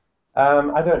desktop?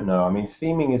 I don't know. I mean,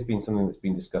 theming has been something that's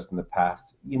been discussed in the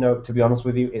past. To be honest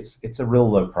with you, it's a real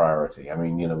low priority. I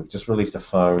mean, we've just released a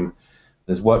phone.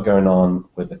 There's work going on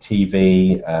with the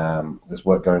TV. There's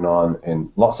work going on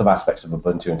in lots of aspects of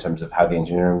Ubuntu in terms of how the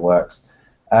engineering works.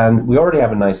 And we already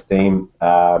have a nice theme.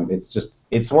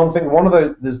 It's one thing. One of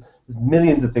those. There's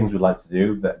millions of things we'd like to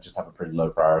do that just have a pretty low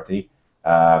priority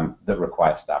that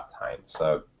require staff time.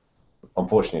 So,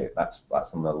 unfortunately, that's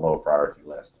on the lower priority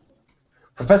list.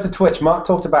 Professor Twitch, Mark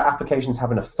talked about applications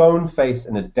having a phone face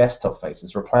and a desktop face.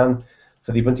 Is there a plan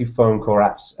for the Ubuntu phone core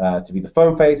apps to be the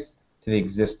phone face to the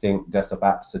existing desktop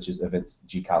apps such as Events,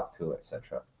 Gcalc Tool,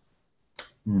 etc.?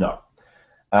 No,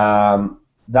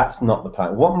 that's not the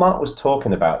plan. What Mark was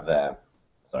talking about there,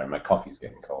 sorry, my coffee's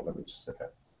getting cold, let me just sip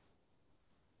it.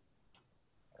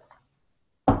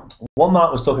 What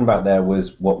Mark was talking about there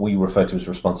was what we refer to as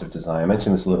responsive design. I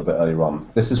mentioned this a little bit earlier on.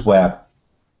 This is where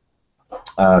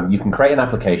you can create an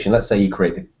application. Let's say you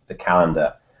create the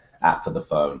calendar app for the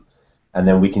phone, and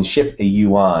then we can ship a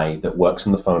UI that works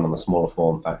on the phone on the smaller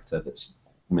form factor that's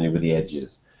familiar with the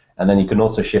edges. And then you can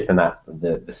also ship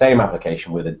the same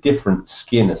application with a different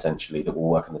skin, essentially, that will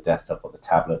work on the desktop or the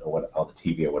tablet or the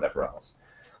TV or whatever else.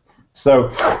 So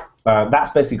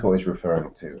that's basically what it's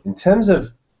referring to. In terms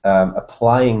of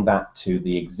applying that to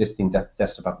the existing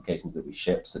desktop applications that we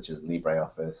ship, such as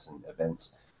LibreOffice and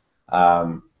Events,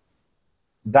 um,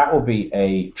 that will be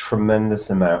a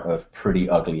tremendous amount of pretty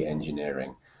ugly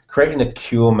engineering. Creating a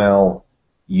QML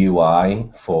UI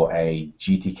for a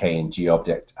GTK and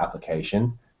GObject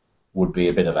application would be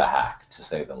a bit of a hack, to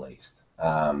say the least.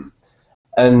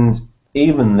 And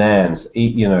even then,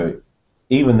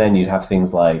 even then, you'd have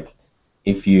things like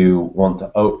if you want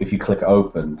to, if you click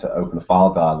open to open a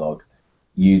file dialog,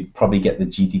 you'd probably get the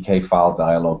GTK file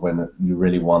dialog when you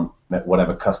really want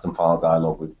whatever custom file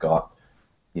dialog we've got,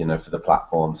 for the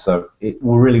platform. So it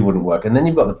really wouldn't work. And then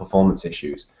you've got the performance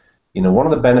issues. One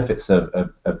of the benefits of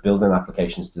building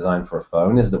applications designed for a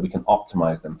phone is that we can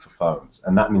optimize them for phones,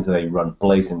 and that means that they run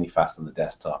blazingly fast on the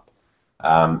desktop.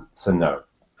 So no,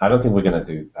 I don't think we're going to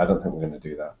do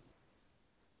that.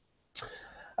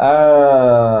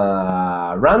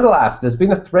 Randall asks, there's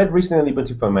been a thread recently on the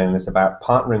Ubuntu phone mailing list about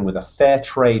partnering with a fair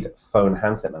trade phone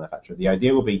handset manufacturer. The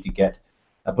idea will be to get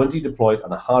Ubuntu deployed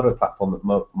on a hardware platform that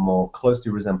more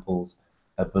closely resembles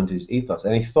Ubuntu's ethos.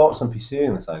 Any thoughts on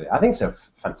pursuing this idea? I think it's a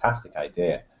fantastic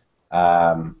idea.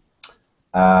 I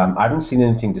haven't seen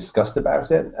anything discussed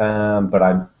about it, but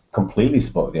I'm completely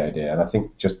supportive of the idea, and I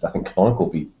think Canonical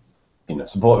will be,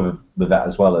 supportive with that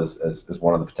as well as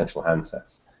one of the potential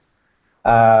handsets.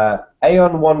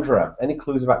 Aeon Wanderer, any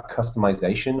clues about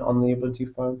customization on the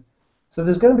Ubuntu phone? So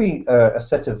there's going to be a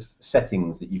set of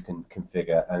settings that you can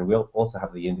configure, and we'll also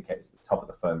have the indicators at the top of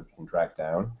the phone that you can drag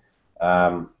down.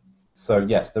 So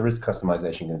yes, there is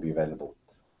customization going to be available.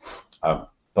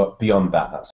 But beyond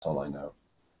that, that's all I know.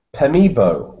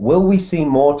 Pemibo, will we see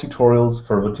more tutorials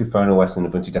for Ubuntu Phone OS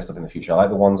and Ubuntu Desktop in the future? I like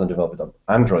the ones on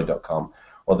developer.android.com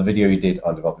or the video you did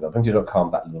on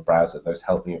developer.ubuntu.com, that little browser. Those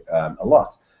help me a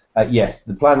lot. Yes,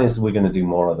 the plan is we're going to do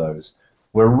more of those.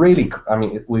 We're really,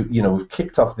 we've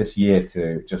kicked off this year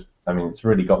to it's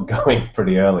really got going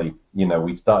pretty early.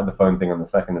 We started the phone thing on the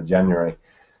 2nd of January,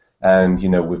 and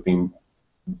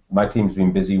my team's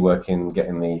been busy working,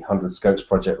 getting the 100 Scopes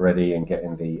project ready and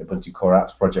getting the Ubuntu Core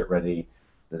Apps project ready.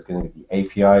 There's going to be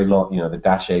the API lot, the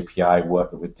Dash API work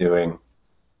that we're doing.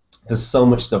 There's so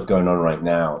much stuff going on right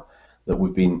now that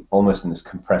we've been almost in this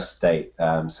compressed state.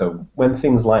 So when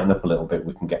things lighten up a little bit,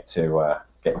 we can get to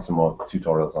getting some more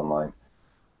tutorials online.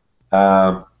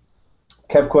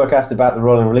 Kev Quirk asked about the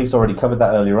rolling release. Already covered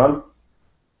that earlier on.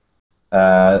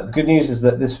 The good news is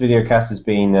that this video cast has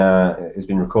been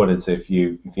recorded. So if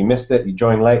you missed it, you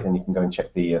joined late, then you can go and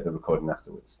check the recording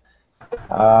afterwards.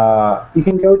 You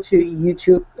can go to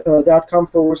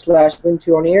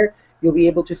youtube.com/Ubuntu on Air. You'll be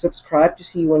able to subscribe to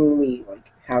see when we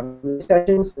have new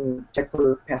sessions and check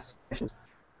for past sessions.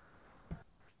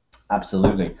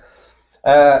 Absolutely.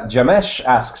 Jamesh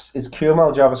asks, is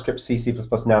QML, JavaScript, C++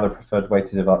 now the preferred way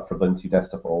to develop for Ubuntu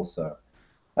Desktop also?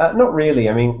 Not really.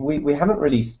 I mean, we haven't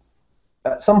really...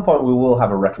 At some point, we will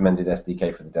have a recommended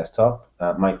SDK for the desktop.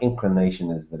 My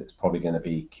inclination is that it's probably going to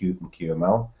be Qt and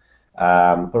QML.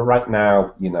 But right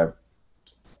now,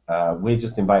 we're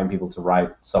just inviting people to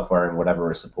write software in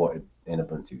whatever is supported in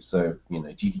Ubuntu. So,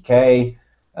 GTK,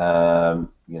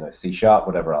 C#,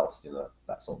 whatever else,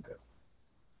 that's all good.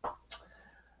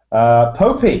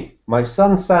 Popey, my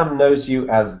son Sam knows you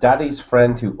as Daddy's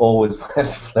friend who always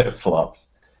wears flip-flops.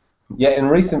 Yet in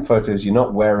recent photos, you're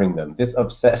not wearing them. This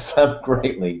upsets Sam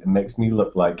greatly and makes me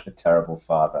look like a terrible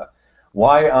father.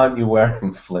 Why aren't you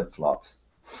wearing flip-flops?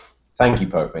 Thank you,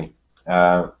 Popey.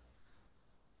 I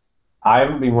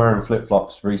haven't been wearing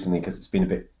flip-flops recently because it's been a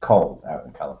bit cold out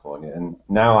in California, and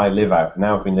now I've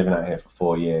been living out here for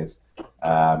 4 years.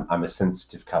 I'm a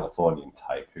sensitive Californian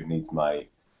type who needs my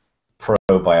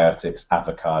probiotics,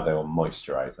 avocado, and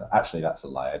moisturizer. Actually, that's a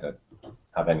lie. I don't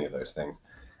have any of those things.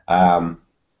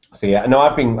 So yeah, no,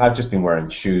 I've just been wearing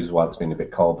shoes while it's been a bit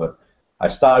cold, but I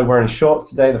started wearing shorts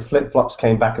today. The flip-flops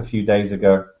came back a few days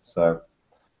ago, so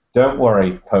don't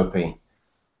worry, Popey.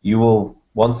 You will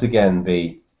once again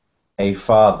be a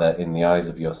father in the eyes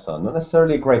of your son. Not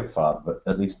necessarily a great father, but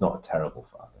at least not a terrible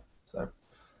father. So,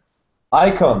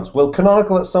 icons. Will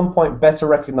Canonical at some point better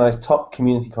recognize top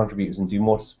community contributors and do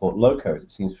more to support low-code?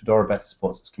 It seems Fedora better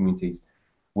supports its communities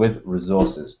with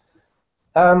resources.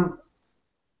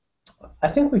 I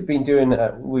think we've been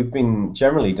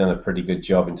generally done a pretty good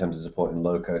job in terms of supporting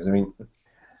low-codes. I mean,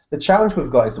 the challenge we've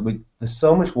got is that there's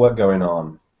so much work going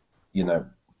on,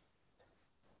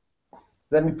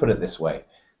 Let me put it this way.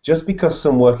 Just because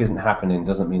some work isn't happening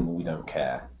doesn't mean that we don't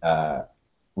care.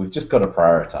 We've just got to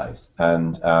prioritize.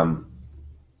 And,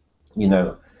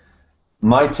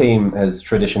 my team has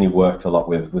traditionally worked a lot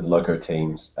with low-code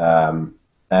teams.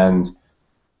 And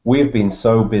we've been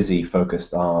so busy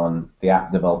focused on the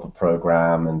app developer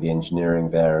program and the engineering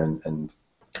there and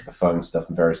the phone stuff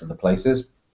and various other places.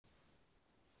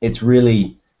 It's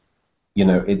really,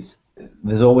 it's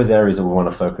there's always areas that we want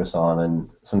to focus on, and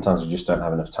sometimes we just don't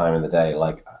have enough time in the day.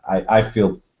 Like I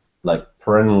feel like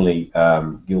perennially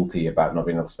guilty about not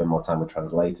being able to spend more time with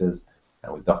translators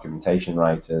and with documentation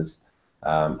writers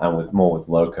and with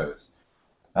locos.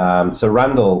 So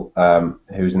Randall,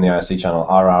 who's in the IRC channel,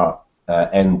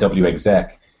 RRNW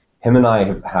exec, him and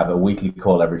I have a weekly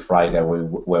call every Friday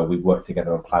where we work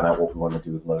together and plan out what we want to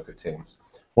do with loco teams.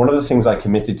 One of the things I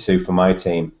committed to for my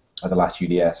team at the last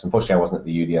UDS, unfortunately I wasn't at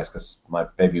the UDS because my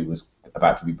baby was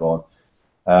about to be born,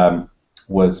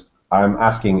 was I'm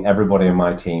asking everybody in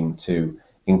my team to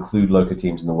include loco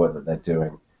teams in the work that they're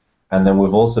doing. And then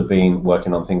we've also been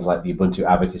working on things like the Ubuntu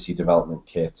Advocacy Development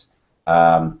Kit,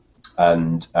 and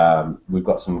we've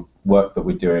got some work that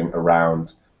we're doing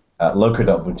around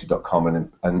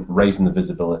loco.ubuntu.com and raising the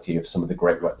visibility of some of the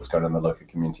great work that's going on in the loco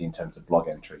community in terms of blog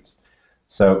entries.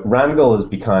 So Randall has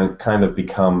kind of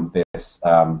become this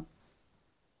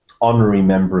honorary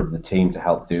member of the team to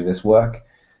help do this work,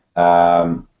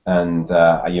 I'd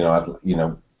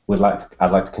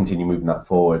like to continue moving that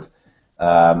forward.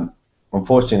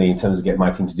 Unfortunately, in terms of getting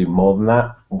my team to do more than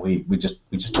that, we just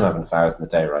don't have enough hours in the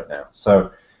day right now.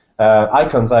 So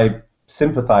icons, I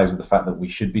sympathize with the fact that we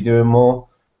should be doing more.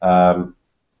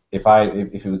 If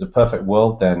it was a perfect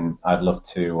world, then I'd love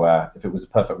to. If it was a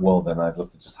perfect world, then I'd love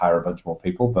to just hire a bunch more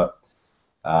people. But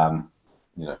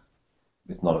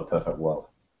it's not a perfect world.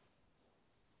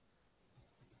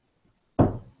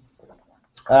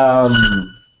 That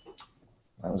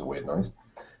was a weird noise.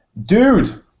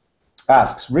 Dude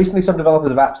asks, recently some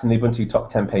developers of apps in the Ubuntu top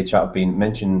 10 page chart have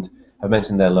mentioned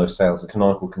their low sales. Are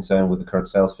Canonical concerned with the current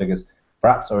sales figures for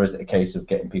apps, or is it a case of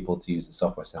getting people to use the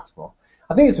software center more?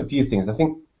 I think it's a few things. I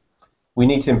think we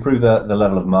need to improve the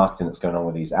level of marketing that's going on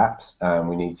with these apps.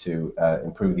 We need to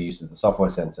improve the use of the software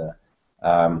center.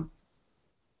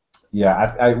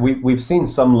 We've seen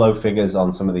some low figures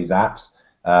on some of these apps,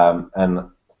 and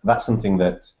that's something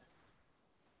that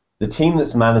the team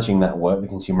that's managing that work, the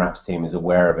consumer apps team, is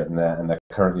aware of it, and they're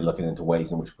currently looking into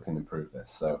ways in which we can improve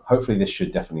this. So hopefully this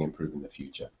should definitely improve in the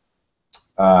future.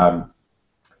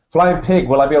 Flying Pig,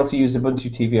 will I be able to use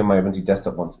Ubuntu TV on my Ubuntu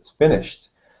desktop once it's finished?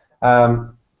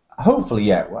 Hopefully,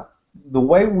 yeah. The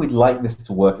way we'd like this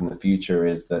to work in the future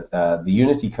is that the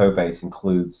Unity code base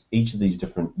includes each of these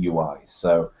different UIs.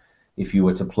 So if you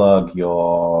were to plug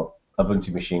your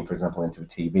Ubuntu machine, for example, into a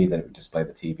TV, then it would display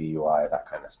the TV UI, that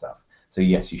kind of stuff. So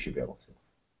yes, you should be able to.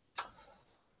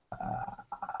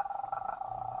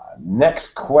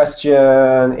 Next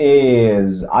question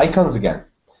is icons again.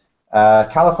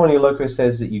 California Loco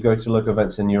says that you go to local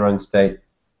events in your own state.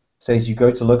 Says you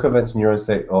go to local events in your own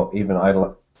state or even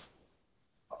idle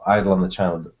on the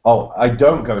channel. Oh, I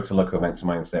don't go to local events in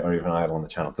my own state or even idle on the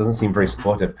channel. Doesn't seem very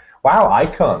supportive. Wow,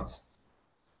 icons.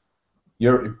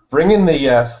 You're bringing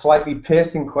the slightly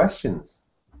piercing questions.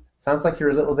 Sounds like you're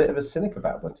a little bit of a cynic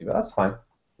about Ubuntu, but that's fine.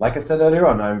 Like I said earlier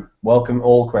on, I welcome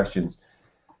all questions.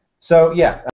 So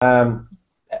yeah,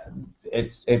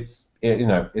 it's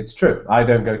true. I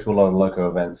don't go to a lot of loco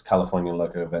events, California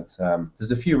loco events.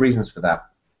 There's a few reasons for that.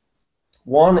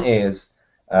 One is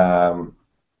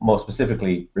more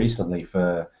specifically recently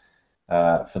for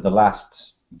the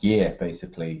last year,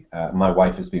 basically, my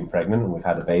wife has been pregnant and we've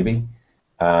had a baby.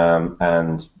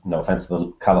 And no offense to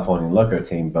the California loco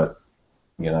team, but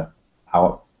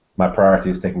my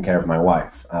priority is taking care of my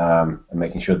wife and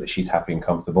making sure that she's happy and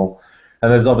comfortable.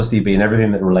 And there's obviously been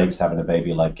everything that relates to having a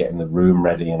baby, like getting the room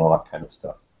ready and all that kind of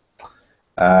stuff.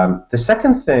 The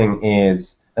second thing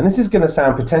is, and this is going to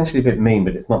sound potentially a bit mean,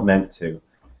 but it's not meant to,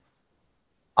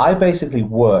 I basically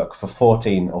work for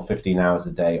 14 or 15 hours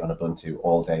a day on Ubuntu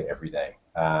all day, every day.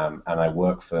 And I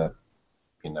work for,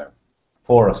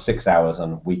 4 or 6 hours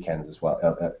on weekends as well,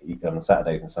 on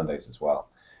Saturdays and Sundays as well.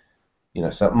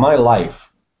 So my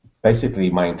life, basically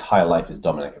my entire life is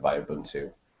dominated by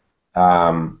Ubuntu.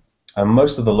 And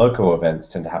most of the local events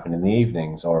tend to happen in the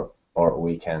evenings or at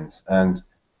weekends. And,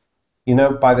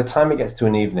 by the time it gets to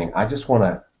an evening, I just want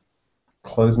to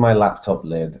close my laptop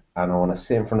lid and I want to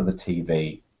sit in front of the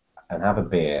TV and have a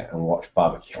beer and watch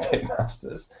Barbecue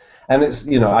Pitmasters. And it's,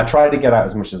 I try to get out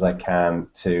as much as I can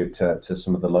to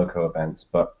some of the local events,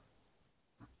 but,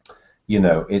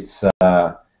 it's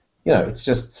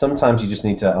just sometimes you just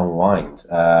need to unwind.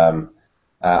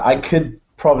 I could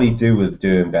probably do with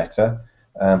doing better,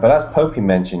 but as Popey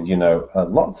mentioned,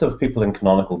 lots of people in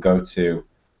Canonical go to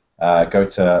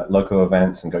local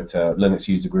events and go to Linux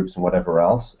user groups and whatever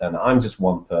else, and I'm just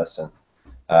one person.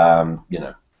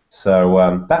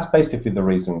 So that's basically the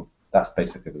reason. That's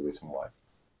basically the reason why.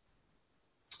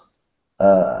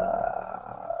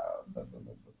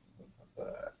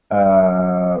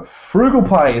 Frugal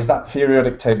Pie, is that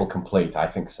periodic table complete? I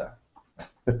think so.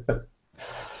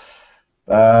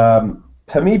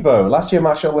 Pamibo, last year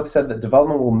Mark Shuttleworth said that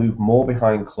development will move more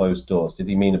behind closed doors. Did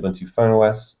he mean Ubuntu Phone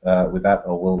OS with that,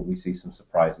 or will we see some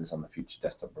surprises on the future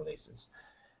desktop releases?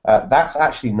 That's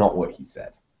actually not what he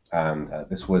said, and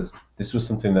this was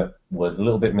something that was a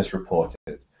little bit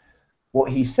misreported.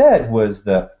 What he said was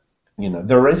that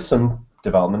there is some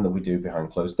development that we do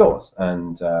behind closed doors,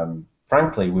 and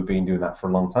frankly, we've been doing that for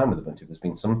a long time with Ubuntu. There's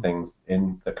been some things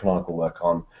in the Canonical work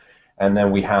on. And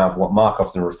then we have what Mark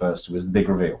often refers to as the big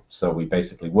reveal. So we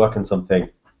basically work on something,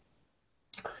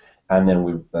 and then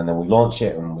we launch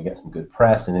it, and we get some good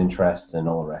press and interest and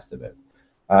all the rest of it.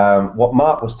 What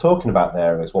Mark was talking about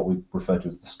there is what we refer to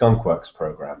as the Skunkworks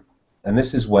program, and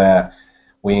this is where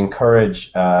we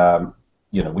encourage.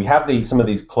 We have some of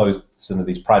these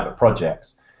private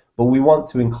projects, but we want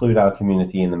to include our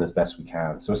community in them as best we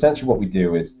can. So essentially, what we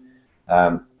do is.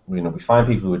 We find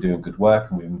people who are doing good work,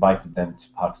 and we've invited them to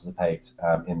participate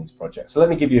in these projects. So let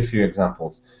me give you a few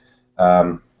examples.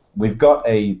 We've got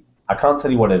I can't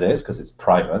tell you what it is because it's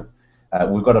private.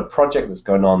 We've got a project that's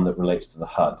going on that relates to the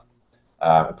HUD,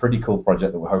 a pretty cool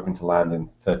project that we're hoping to land in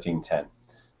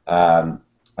 1310.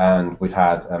 And we've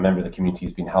had a member of the community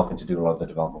who's been helping to do a lot of the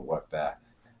development work there.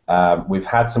 We've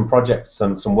had some projects,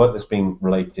 some work that's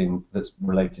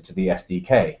related to the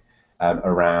SDK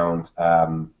around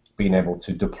being able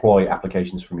to deploy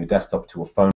applications from your desktop to a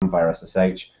phone via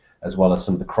SSH, as well as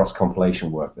some of the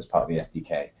cross-compilation work that's part of the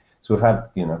SDK. So we've had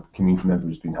community members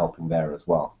who's been helping there as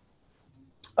well.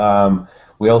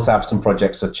 We also have some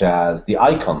projects such as the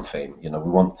icon theme. We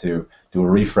want to do a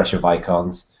refresh of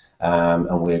icons,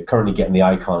 and we're currently getting the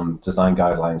icon design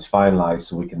guidelines finalized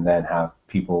so we can then have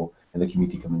people in the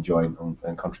community come and join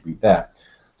and contribute there.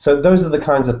 So those are the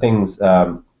kinds of things.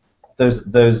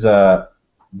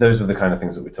 Those are the kind of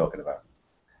things that we're talking about.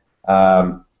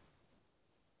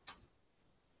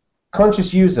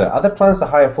 Conscious user, are there plans to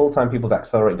hire full-time people to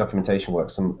accelerate documentation work?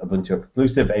 Some Ubuntu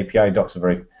exclusive API docs are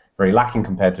very, very lacking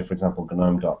compared to, for example,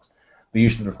 GNOME docs. The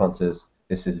usual response is,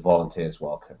 this is volunteers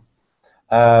welcome.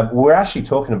 We're actually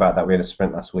talking about that. We had a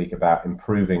sprint last week about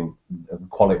improving the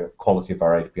quality of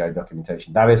our API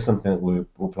documentation. That is something that we're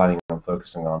planning on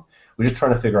focusing on. We're just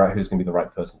trying to figure out who's going to be the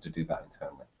right person to do that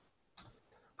internally.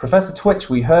 Professor Twitch,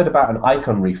 we heard about an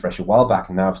icon refresh a while back,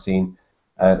 and now I've seen,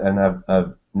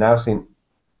 I'm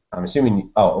assuming,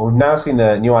 we've now seen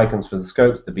the new icons for the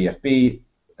scopes, the BFB,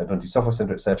 Ubuntu Software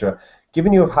Center, etc.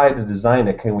 Given you have hired a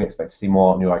designer, can we expect to see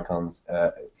more new icons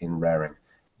in Raring?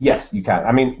 Yes, you can.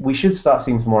 I mean, we should start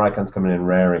seeing some more icons coming in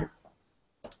Raring.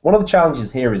 One of the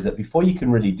challenges here is that before you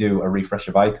can really do a refresh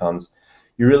of icons,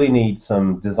 you really need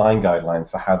some design guidelines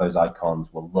for how those icons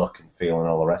will look and feel and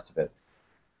all the rest of it.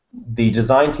 The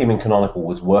design team in Canonical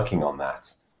was working on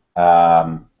that.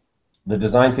 The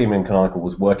design team in Canonical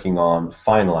was working on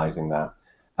finalizing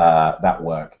that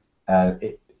work.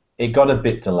 It got a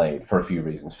bit delayed for a few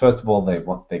reasons. First of all, they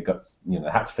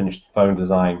had to finish the phone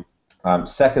design.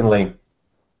 Secondly,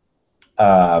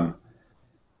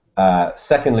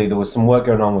 there was some work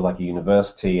going on with like a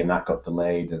university, and that got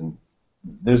delayed. And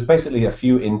there's basically a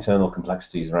few internal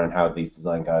complexities around how these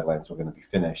design guidelines were going to be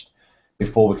finished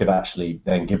before we could actually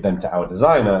then give them to our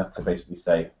designer to basically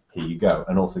say, here you go,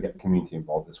 and also get the community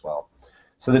involved as well.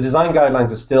 So the design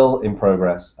guidelines are still in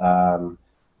progress.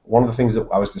 One of the things that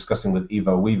I was discussing with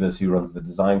Ivo Weavers, who runs the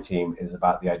design team, is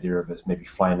about the idea of us maybe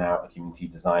flying out a community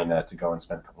designer to go and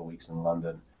spend a couple of weeks in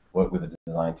London, work with the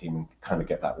design team, and kind of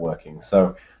get that working.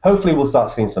 So hopefully we'll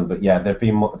start seeing some, but yeah, they've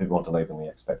been a bit more delayed than we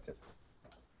expected.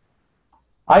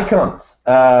 Icons.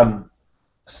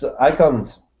 So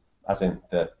icons, as in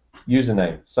the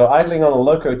username. So idling on a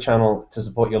loco channel to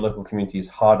support your local community is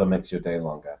hard or makes your day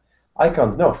longer.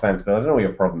 Icons, no offense, but I don't know what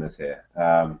your problem is here.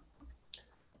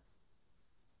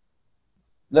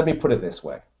 Let me put it this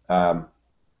way. I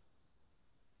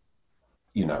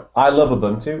love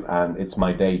Ubuntu, and it's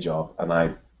my day job, and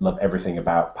I love everything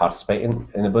about participating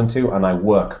in Ubuntu, and I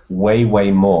work way,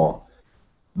 way more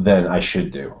than I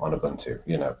should do on Ubuntu.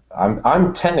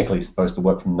 I'm technically supposed to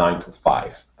work from 9 till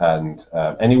 5, and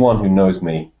anyone who knows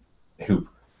me, who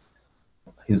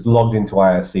is logged into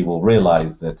IRC, will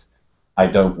realize that I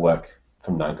don't work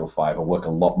from 9 till 5. I work a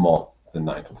lot more than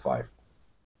 9 till 5.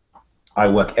 I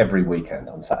work every weekend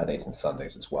on Saturdays and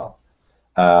Sundays as well.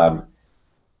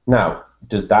 Now,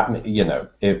 does that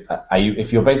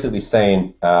if you're basically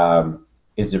saying,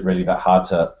 is it really that hard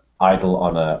to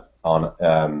idle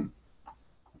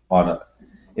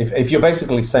if you're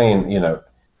basically saying,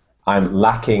 I'm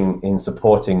lacking in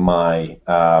supporting my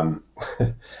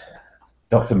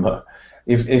Dr. Mo.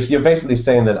 If you're basically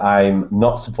saying that I'm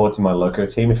not supporting my loco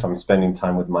team, if I'm spending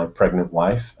time with my pregnant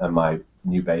wife and my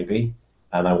new baby,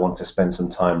 and I want to spend some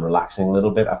time relaxing a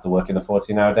little bit after working a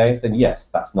 14-hour day, then yes,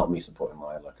 that's not me supporting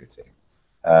my loco team.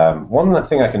 One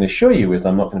thing I can assure you is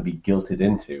I'm not going to be guilted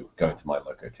into going to my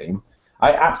loco team.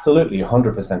 I absolutely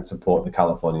 100% support the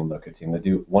Californian loco team. They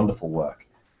do wonderful work.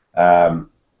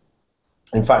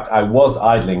 In fact, I was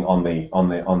idling on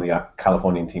the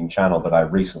Californian team channel, but I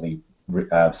recently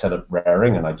set up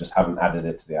raring, and I just haven't added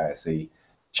it to the ISE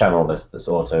channel. This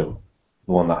auto,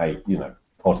 the one that I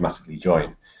automatically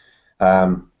join.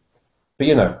 But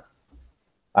I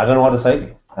don't know what to say to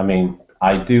you. I mean,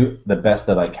 I do the best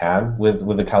that I can with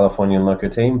the Californian loco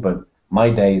team, but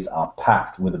my days are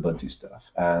packed with Ubuntu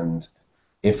stuff. And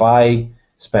if I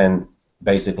spent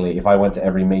if I went to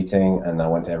every meeting and I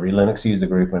went to every Linux user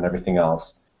group and everything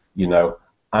else,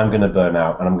 I'm going to burn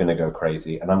out and I'm going to go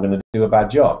crazy and I'm going to do a bad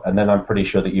job. And then I'm pretty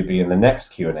sure that you'd be in the next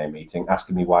Q&A meeting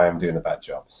asking me why I'm doing a bad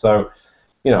job. So,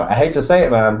 I hate to say it,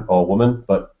 man or woman,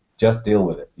 but just deal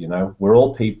with it. We're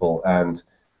all people, and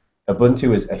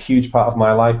Ubuntu is a huge part of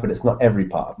my life, but it's not every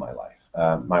part of my life.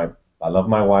 I love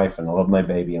my wife and I love my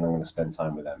baby, and I'm going to spend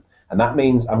time with them. And that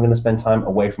means I'm going to spend time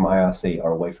away from IRC or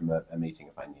away from a meeting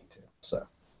if I need to. So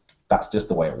that's just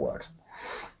the way it works.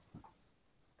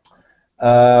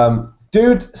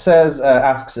 Dude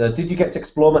asks, did you get to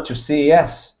explore much of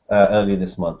CES earlier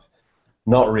this month?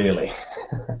 Not really.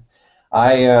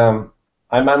 I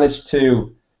managed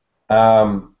to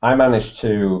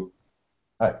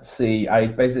see. I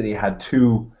basically had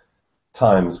two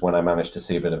times when I managed to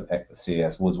see a bit of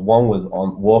CES. One was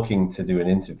on walking to do an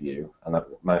interview, and I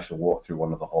managed to walk through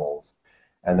one of the halls.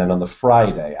 And then on the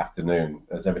Friday afternoon,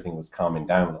 as everything was calming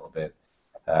down a little bit,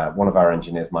 one of our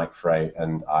engineers, Mike Frey,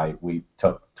 and we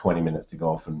took 20 minutes to go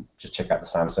off and just check out the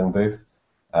Samsung booth,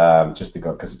 just to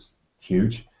go because it's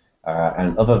huge.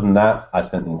 And other than that, I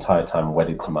spent the entire time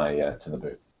wedded to the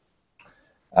booth.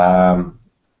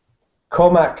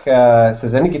 Cormac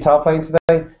says, any guitar playing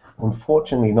today?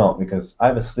 Unfortunately not, because I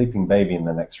have a sleeping baby in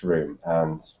the next room,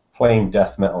 and playing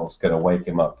death metal is going to wake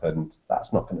him up, and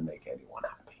that's not going to make anyone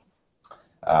happy.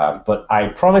 But I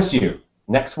promise you,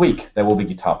 next week there will be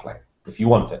guitar playing, if you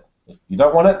want it. If you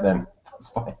don't want it, then that's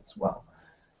fine as well.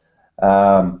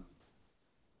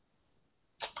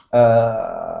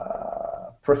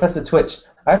 Professor Twitch,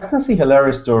 I often see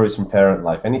hilarious stories from parent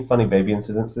life. Any funny baby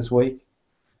incidents this week?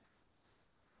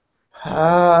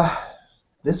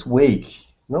 This week,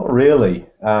 not really.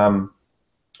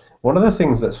 One of the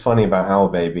things that's funny about our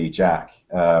baby, Jack,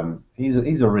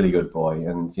 he's a really good boy,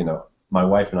 and my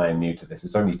wife and I are new to this.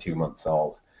 It's only 2 months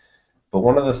old, but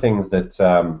one of the things that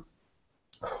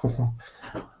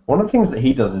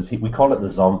he does is we call it the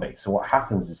zombie. So what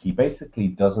happens is he basically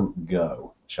doesn't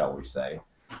go, shall we say,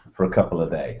 for a couple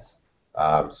of days.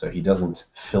 So he doesn't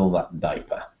fill that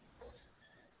diaper.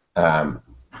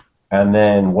 And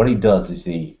then what he does is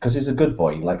because he's a good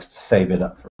boy, he likes to save it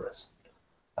up for us.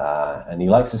 And he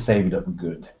likes to save it up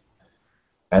good.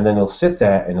 And then he'll sit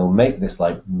there and he'll make this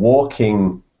like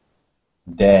walking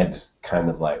dead kind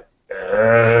of like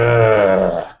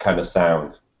kind of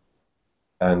sound.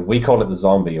 And we call it the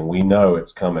zombie, and we know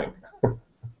it's coming.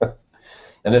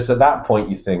 And it's at that point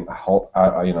you think, I hope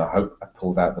I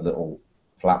pulled out the little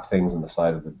flap things on the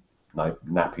side of the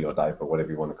nappy or diaper,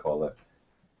 whatever you want to call it.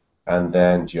 And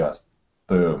then just,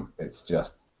 boom, it's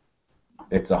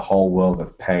a whole world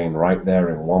of pain right there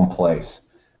in one place.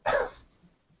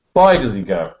 Boy, does he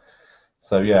go.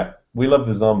 So yeah, we love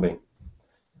the zombie.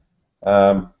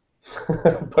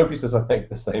 Popey says I make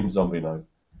the same zombie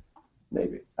noise.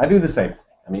 Maybe. I do the same thing.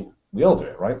 I mean, we all do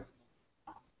it, right?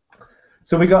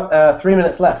 So we got 3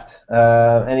 minutes left.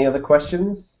 Any other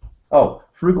questions? Oh,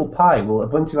 Frugal Pie, will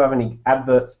Ubuntu have any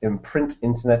adverts in print,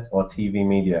 internet, or TV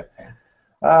media?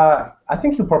 I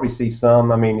think you'll probably see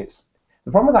some. I mean,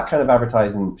 the problem with that kind of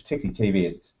advertising, particularly TV,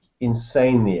 is it's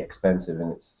insanely expensive,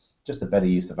 and it's just a better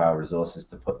use of our resources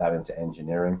to put that into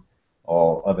engineering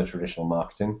or other traditional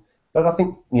marketing. But I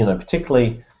think,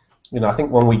 particularly, I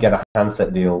think when we get a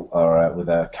handset deal or with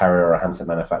a carrier or a handset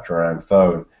manufacturer around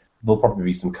phone, there'll probably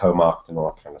be some co-marketing and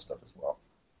all that kind of stuff as well.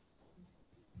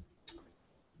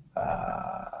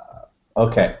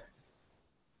 Okay.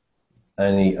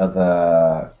 Any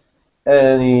other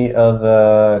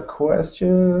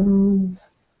questions?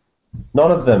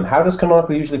 None of them. How does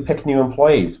Canonical usually pick new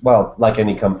employees? Well, like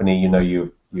any company,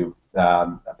 you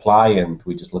apply, and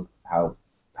we just look how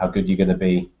good you're going to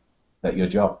be at your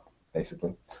job,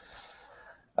 basically.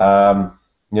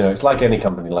 It's like any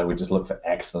company. Like, we just look for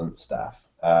excellent staff.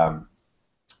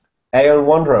 Aeon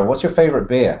Wanderer, what's your favorite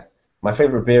beer? My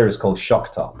favorite beer is called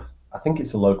Shock Top. I think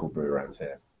it's a local brew around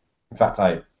here. In fact,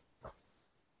 I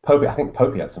think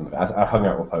Popey had some of it. I hung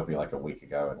out with Popey like a week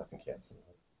ago, and I think he had some of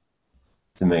it.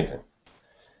 It's amazing.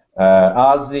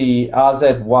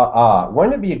 RZYR,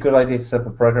 won't it be a good idea to set up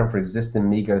a program for existing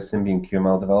Migo, Symbian,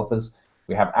 QML developers?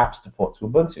 We have apps to port to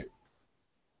Ubuntu.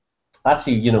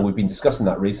 Actually, you know, we've been discussing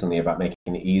that recently about making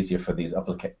it easier for these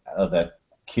other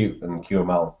Qt and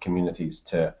QML communities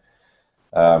to,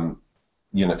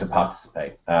 you know, to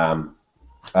participate. The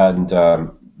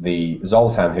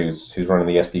Zoltan, who's running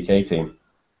the SDK team,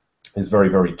 is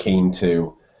very keen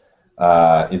to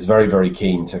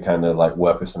kind of like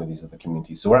work with some of these other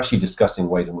communities. So we're actually discussing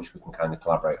ways in which we can kind of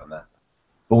collaborate on that.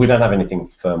 But we don't have anything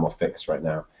firm or fixed right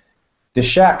now.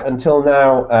 Deshak, until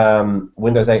now,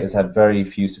 Windows 8 has had very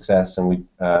few success, and we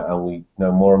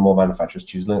know more and more manufacturers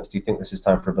choose Linux. Do you think this is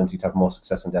time for Ubuntu to have more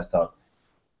success on desktop?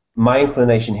 My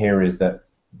inclination here is that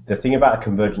the thing about a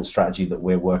convergent strategy that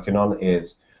we're working on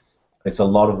is it's a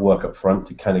lot of work up front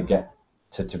to kind of get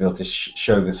to be able to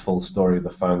show this full story of the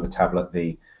phone, the tablet,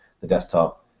 the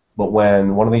desktop. But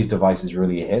when one of these devices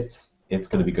really hits, it's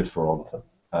going to be good for all of them.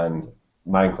 And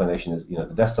my inclination is, you know,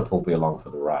 the desktop will be along for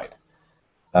the ride.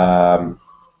 I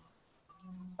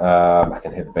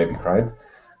can hear the baby crying.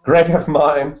 Greg F.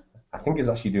 Martin, I think he's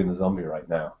actually doing the zombie right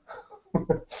now.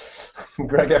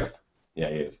 Yeah,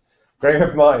 he is. Greg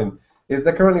F. Martin, is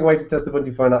there currently a way to test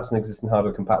Ubuntu phone apps and existing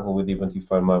hardware compatible with the Ubuntu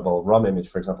phone mobile ROM image,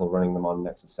 for example, running them on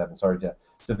Nexus 7? Sorry to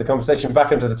set the conversation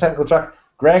back into the technical track.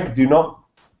 Greg, do not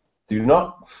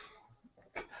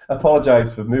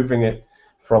apologize for moving it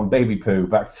from baby poo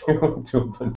back to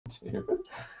Ubuntu.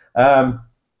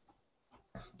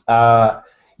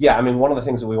 Yeah, I mean, one of the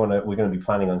things that we're going to be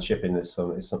planning on shipping is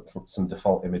some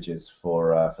default images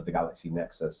for the Galaxy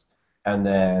Nexus, and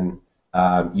then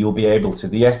you'll be able to,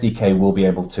 the SDK will be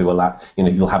able to allow, you know,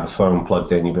 you'll have a phone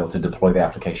plugged in, you'll be able to deploy the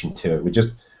application to it. We're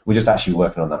just actually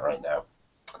working on that right now.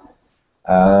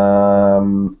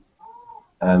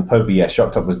 And Popey, yeah,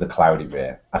 Shocked Up was the cloudy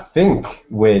beer. I think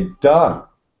we're done.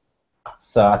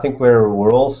 So I think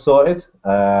we're all sorted.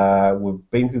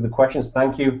 We've been through the questions.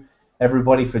 Thank you,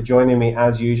 everybody, for joining me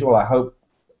as usual. I hope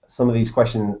some of these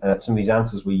questions, some of these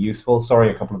answers were useful. Sorry,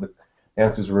 a couple of the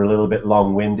answers were a little bit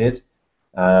long-winded,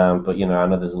 but you know, I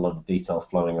know there's a lot of detail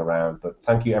flowing around. But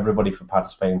thank you, everybody, for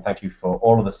participating. Thank you for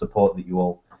all of the support that you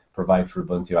all provide for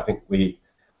Ubuntu. I think we've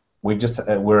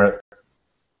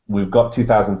got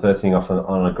 2013 off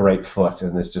on a great foot,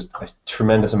 and there's just a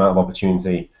tremendous amount of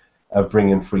opportunity of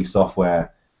bringing free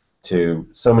software to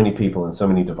so many people and so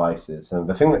many devices. And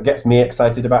the thing that gets me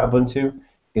excited about Ubuntu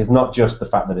is not just the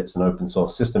fact that it's an open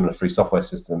source system and a free software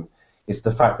system, it's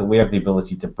the fact that we have the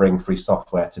ability to bring free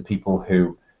software to people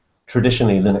who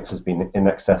traditionally Linux has been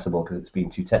inaccessible because it's been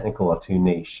too technical or too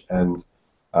niche. And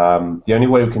the only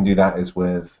way we can do that is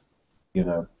with, you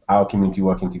know, our community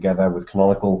working together, with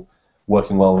Canonical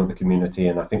working well with the community,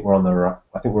 and I think we're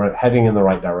heading in the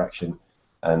right direction.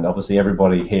 And obviously,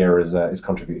 everybody here is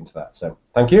contributing to that. So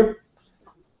thank you,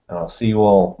 and I'll see you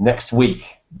all next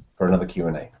week for another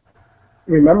Q&A.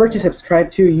 Remember to subscribe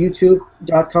to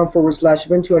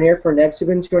youtube.com/Ubuntu on Air for next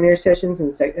Ubuntu on Air sessions,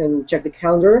 and check the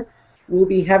calendar. We'll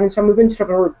be having some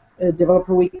Ubuntu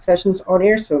Developer Week sessions on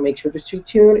air, so make sure to stay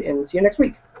tuned and see you next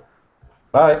week.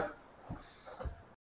 Bye.